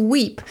means to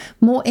weep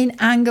more in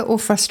anger or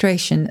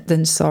frustration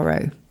than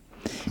sorrow.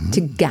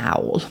 To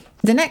gowl.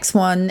 The next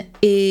one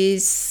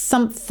is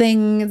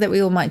something that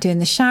we all might do in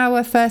the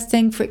shower first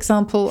thing. For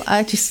example,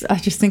 I just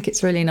think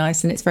it's really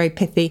nice and it's very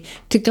pithy.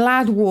 To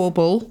glad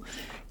warble,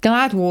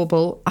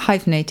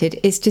 hyphenated,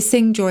 is to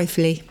sing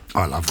joyfully.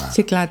 Oh, I love that.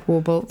 To glad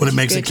warble. Well, it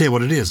makes it clear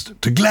what it is.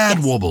 To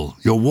glad warble.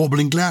 You're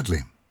warbling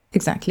gladly.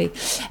 Exactly.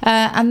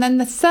 And then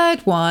the third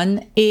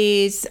one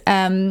is,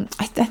 I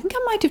think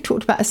I might have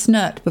talked about a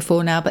snert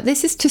before now, but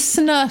this is to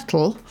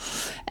snurtle,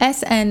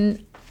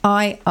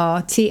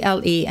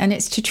 SNIRTLE, and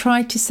it's to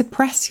try to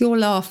suppress your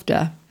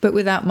laughter, but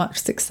without much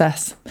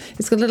success.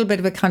 It's got a little bit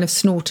of a kind of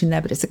snort in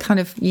there, but it's a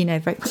kind of, very,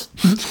 that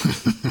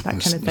kind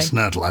of thing.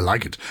 Snurtle, I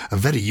like it. A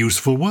very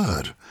useful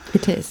word.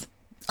 It is.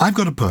 I've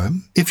got a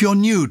poem. If you're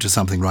new to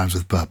Something Rhymes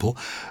with Purple,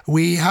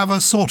 we have a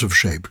sort of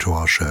shape to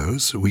our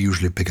shows. We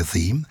usually pick a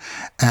theme,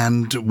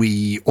 and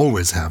we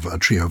always have a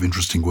trio of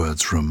interesting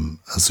words from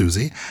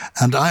Susie,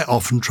 and I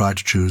often try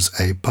to choose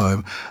a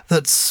poem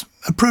that's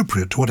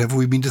appropriate to whatever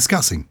we've been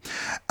discussing.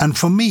 And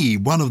for me,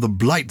 one of the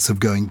blights of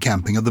going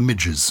camping are the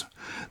midges.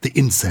 The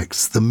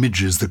insects, the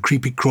midges, the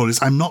creepy crawlies.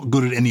 I'm not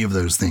good at any of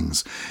those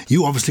things.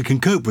 You obviously can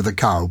cope with a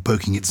cow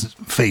poking its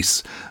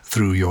face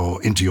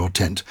into your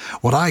tent.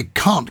 What I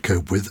can't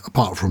cope with,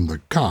 apart from the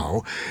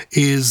cow,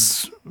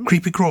 is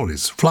creepy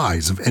crawlies,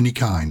 flies of any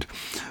kind.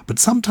 But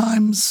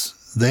sometimes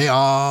they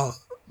are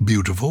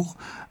beautiful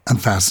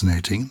and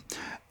fascinating.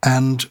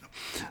 And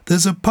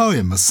there's a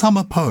poem, a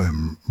summer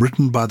poem,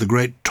 written by the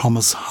great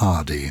Thomas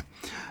Hardy,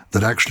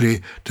 that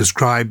actually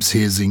describes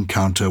his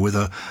encounter with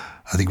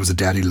I think it was a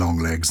daddy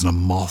longlegs and a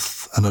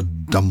moth and a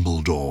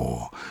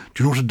Dumbledore.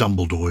 Do you know what a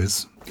Dumbledore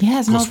is? Yeah,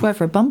 it's an old word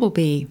for a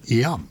bumblebee.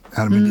 Yeah.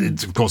 I mean,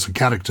 it's, of course, a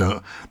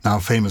character now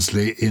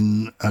famously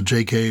in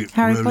J.K.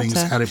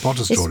 Rowling's Harry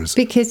Potter stories. It's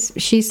because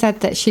she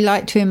said that she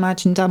liked to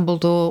imagine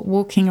Dumbledore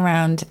walking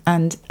around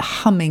and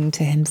humming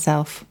to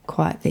himself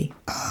quietly.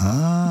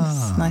 Ah.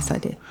 It's a nice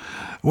idea.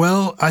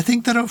 Well, I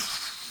think there are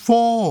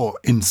 4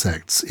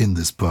 insects in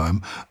this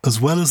poem,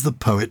 as well as the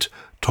poet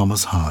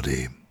Thomas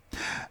Hardy.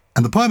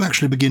 And the poem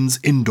actually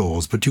begins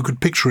indoors, but you could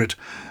picture it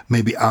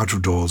maybe out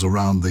of doors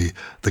around the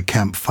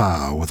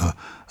campfire with a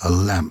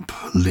lamp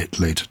lit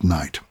late at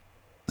night.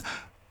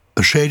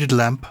 A shaded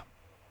lamp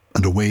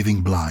and a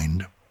waving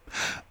blind,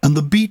 and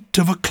the beat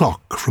of a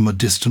clock from a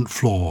distant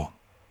floor.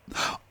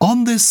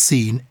 On this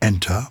scene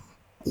enter,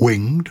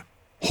 winged,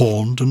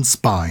 horned and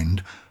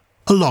spined,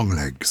 a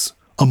longlegs,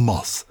 a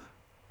moth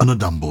and a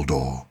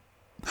Dumbledore.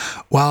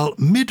 While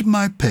mid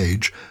my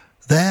page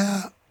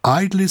there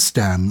idly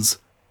stands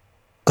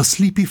a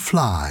sleepy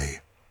fly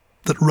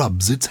that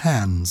rubs its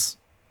hands.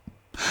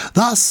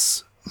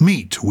 Thus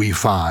meet we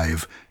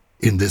 5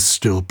 in this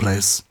still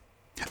place,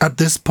 at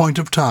this point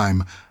of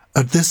time,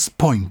 at this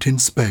point in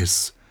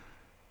space.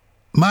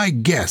 My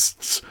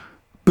guests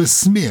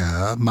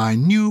besmear my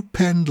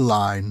new-penned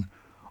line,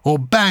 or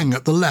bang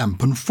at the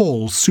lamp and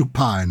fall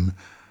supine.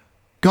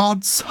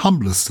 God's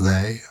humblest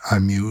they, I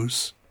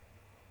muse.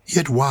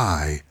 Yet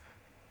why?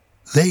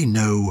 They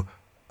know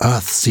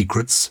earth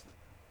secrets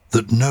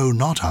that know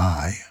not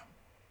I.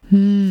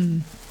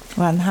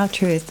 Well, and how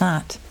true is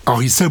that? Oh,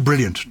 he's so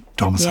brilliant,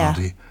 Thomas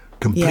Hardy.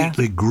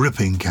 Completely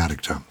gripping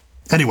character.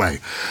 Anyway,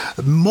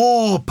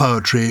 more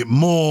poetry,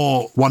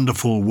 more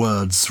wonderful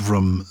words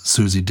from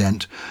Susie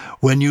Dent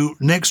when you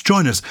next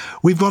join us.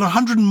 We've got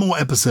 100 more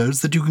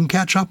episodes that you can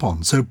catch up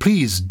on, so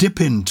please dip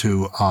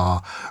into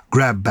our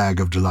grab bag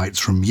of delights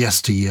from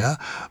yesteryear,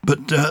 but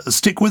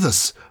stick with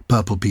us,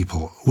 Purple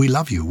people. We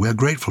love you. We're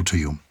grateful to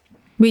you.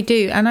 We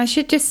do. And I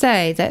should just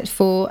say that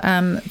for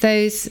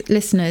those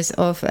listeners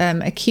of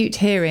acute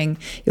hearing,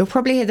 you'll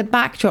probably hear the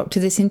backdrop to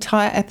this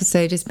entire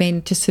episode has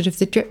been just sort of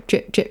the drip,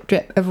 drip, drip,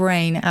 drip of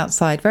rain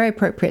outside. Very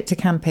appropriate to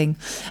camping.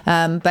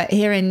 But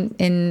here in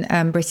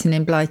Britain,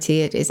 in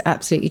Blighty, it is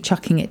absolutely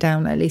chucking it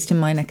down, at least in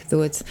my neck of the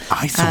woods.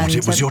 I thought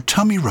it was your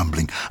tummy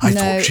rumbling. I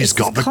thought she's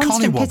got the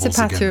collywobbles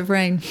again. Pitter-patter of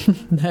rain.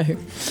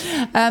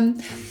 No.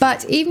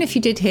 But even if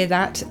you did hear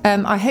that,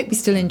 I hope you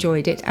still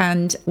enjoyed it,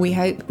 and we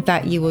hope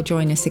that you will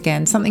join us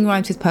again. Something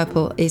Rhymes with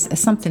Purple is a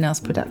Something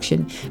Else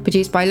production,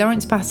 produced by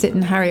Lawrence Bassett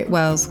and Harriet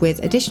Wells,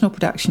 with additional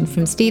production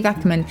from Steve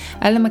Ackerman,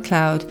 Ella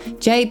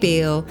McLeod, Jay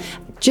Beale,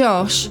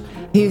 Josh,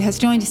 who has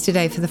joined us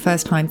today for the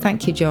first time.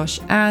 Thank you, Josh.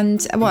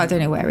 And, well, I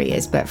don't know where he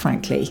is, but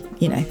frankly,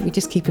 we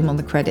just keep him on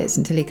the credits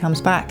until he comes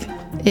back.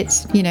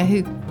 It's,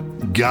 who.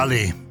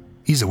 Golly,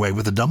 he's away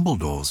with the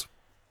Dumbledores.